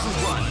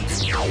 2001.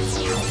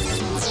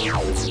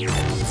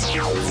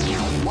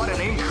 What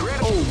an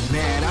incredible! Oh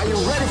man, are you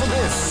ready for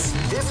this?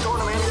 This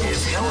tournament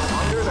is held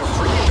under the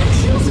free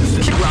ratio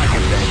system. Keep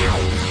rocking, baby.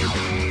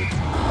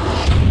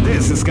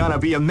 This is gonna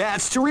be a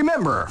match to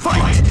remember.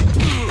 Fight!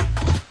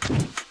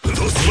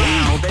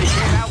 Wow, they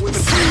came out with a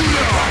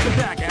surprise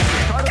attack at the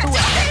start of the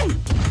round.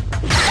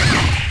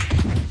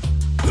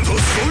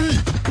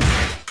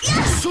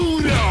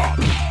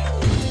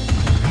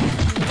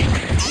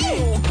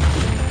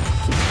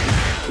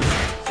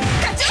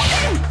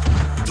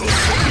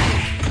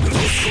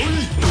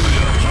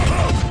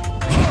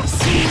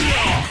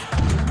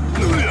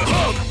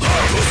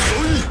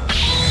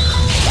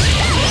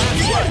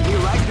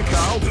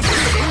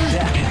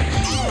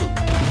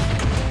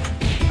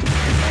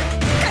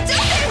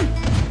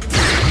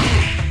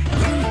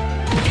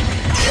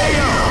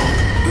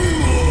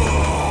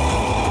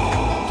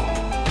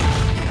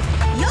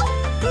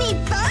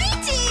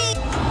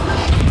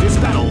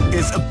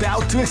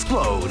 About to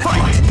explode.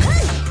 Fight!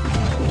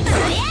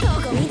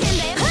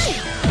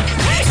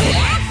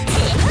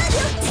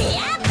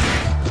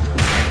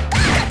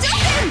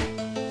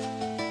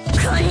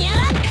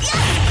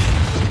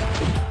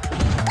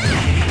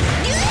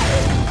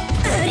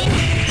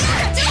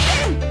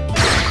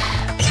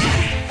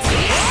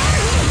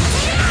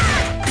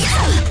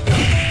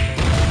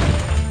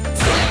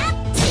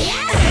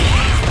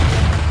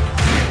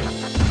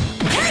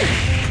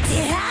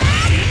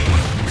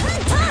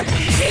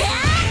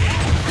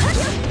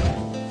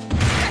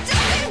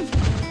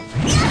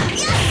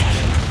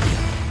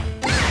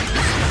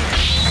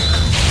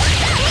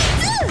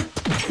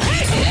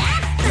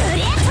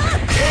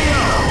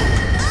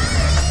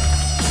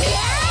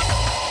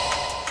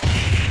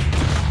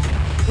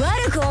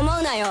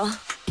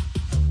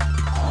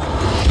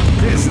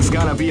 This is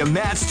gonna be a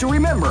match to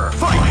remember.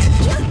 Fight!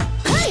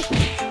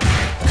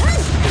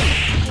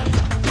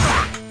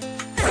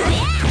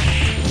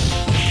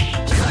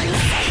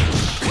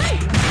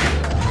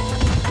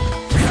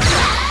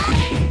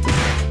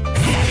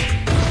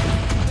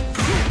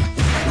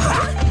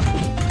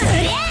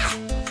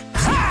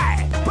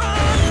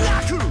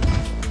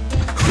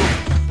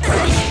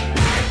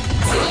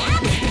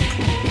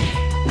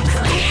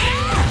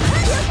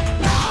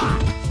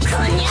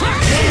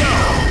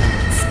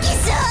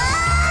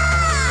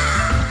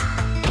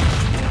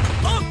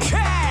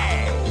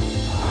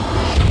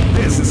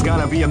 This is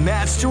gonna be a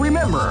match to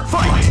remember.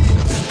 Fight!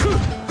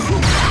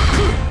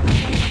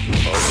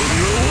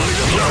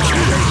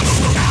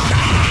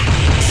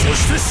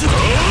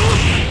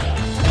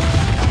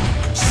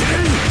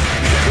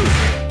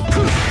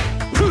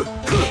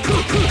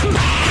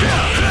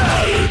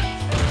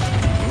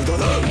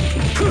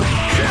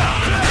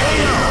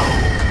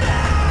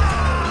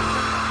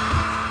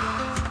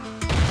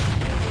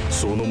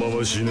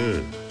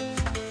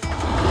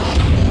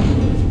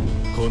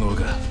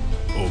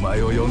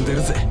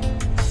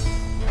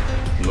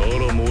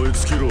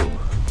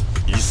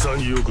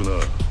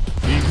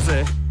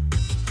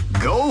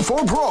 Go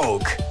for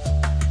broke.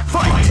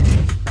 Fight!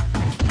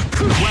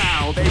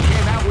 Wow, they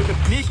came out with a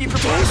sneaky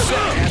surprise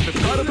at the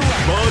start of the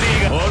round.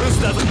 Bodyがオール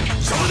スターズ。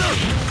勝負だ。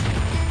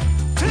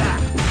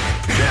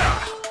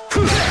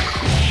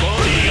ボ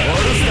ディがオー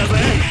ルスターズ。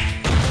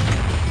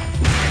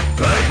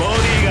ボ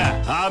ディ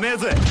が雨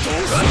ぜ。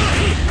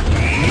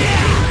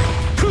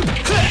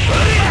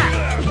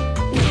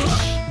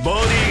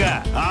ボディ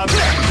が雨。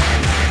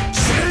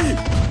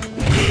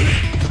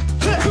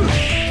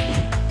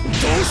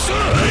どうした？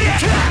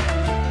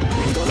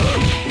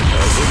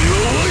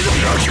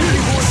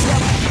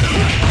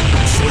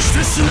そし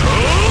て死ぬ。ど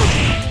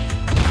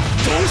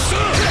うした？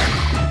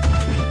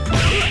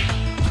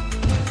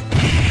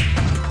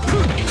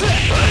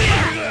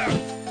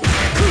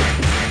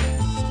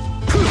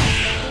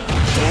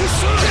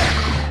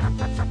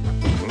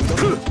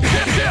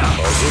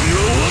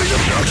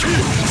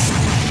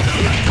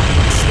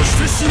そし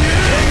て死ね。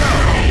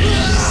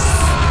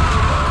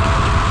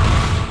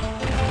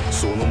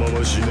そのま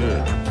ま死ね。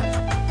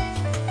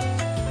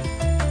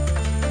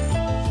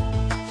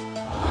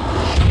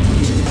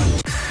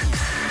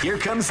Here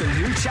comes a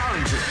new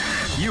challenger.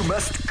 You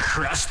must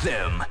crush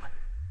them.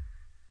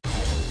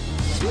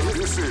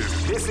 This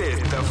is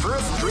the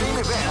first dream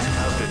event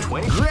of the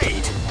 20.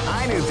 Great!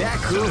 I knew that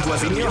groove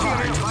was in your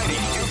heart. Fighting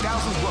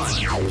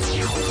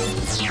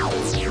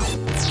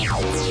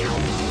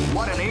 2001.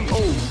 What a name!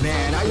 Oh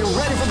man, are you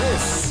ready for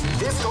this?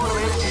 This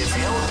tournament is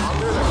held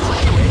under the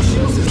free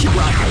ratio. Keep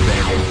rocking,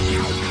 baby.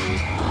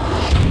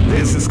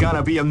 This is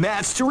gonna be a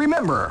match to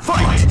remember.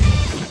 Fight!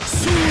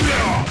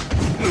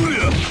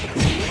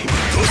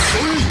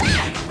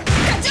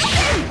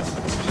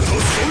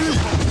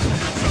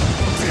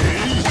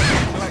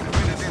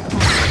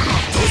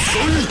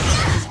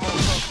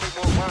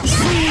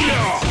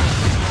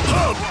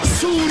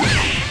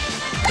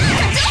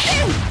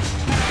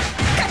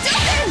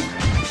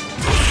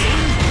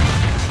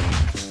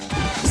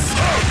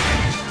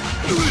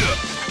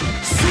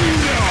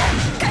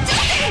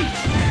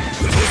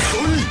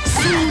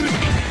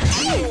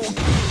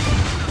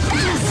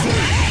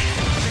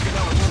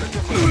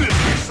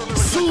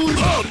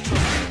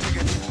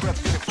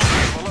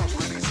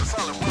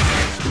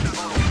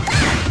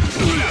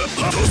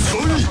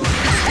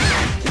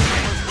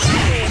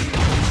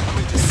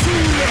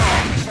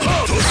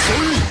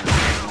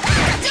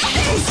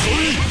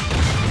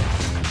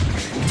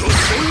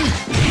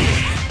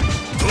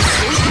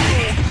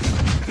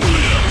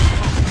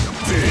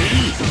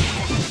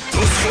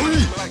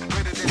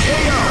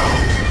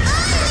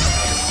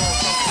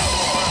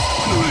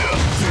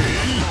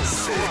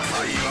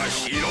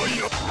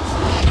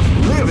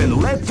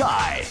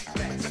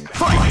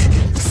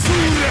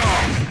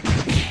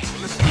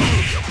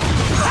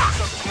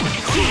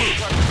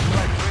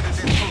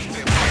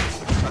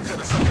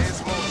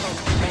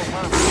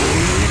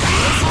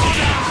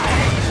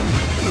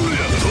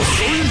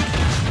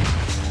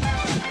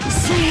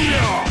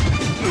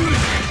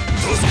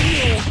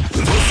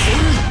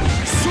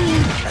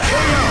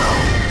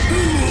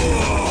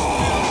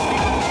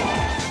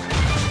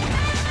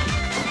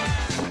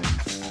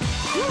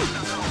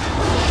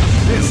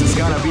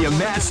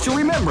 Days to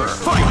remember.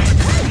 Fight!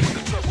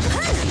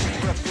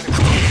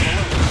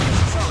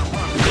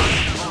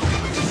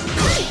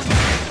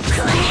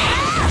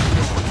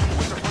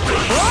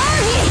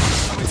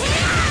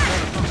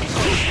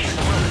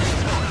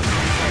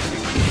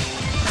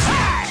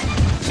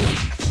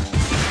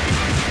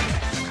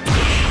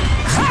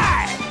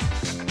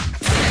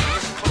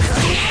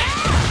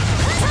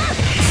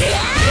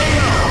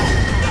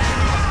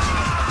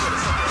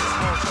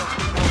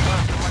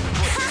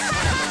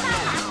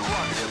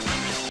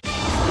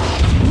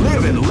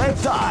 Live and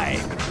let die.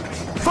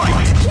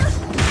 Fight!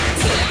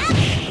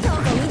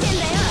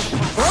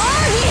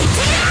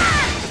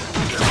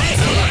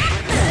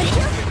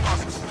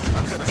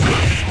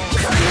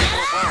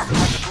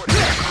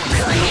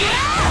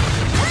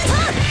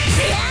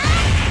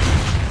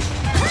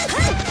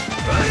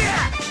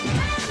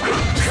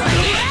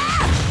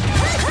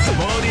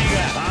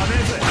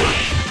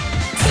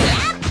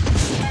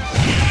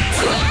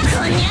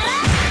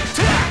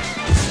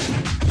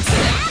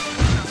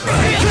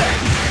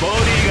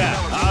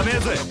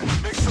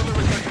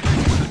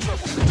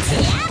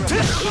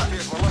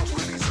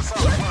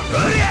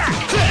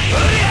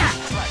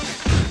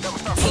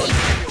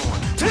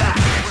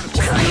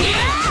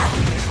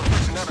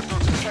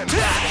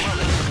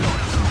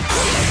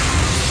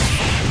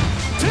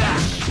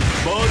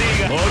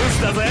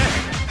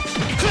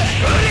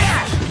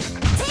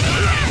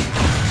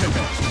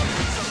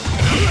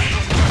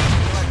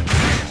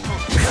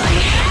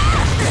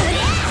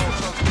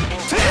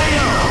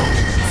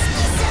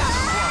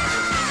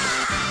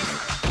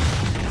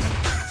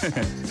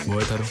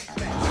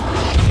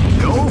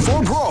 Go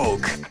for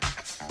broke.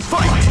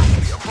 Fight!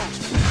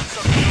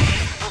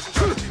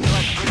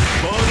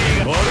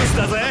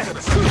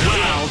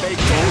 Wow, they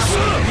go for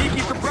a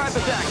sneaky surprise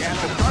attack at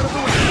the start of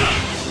the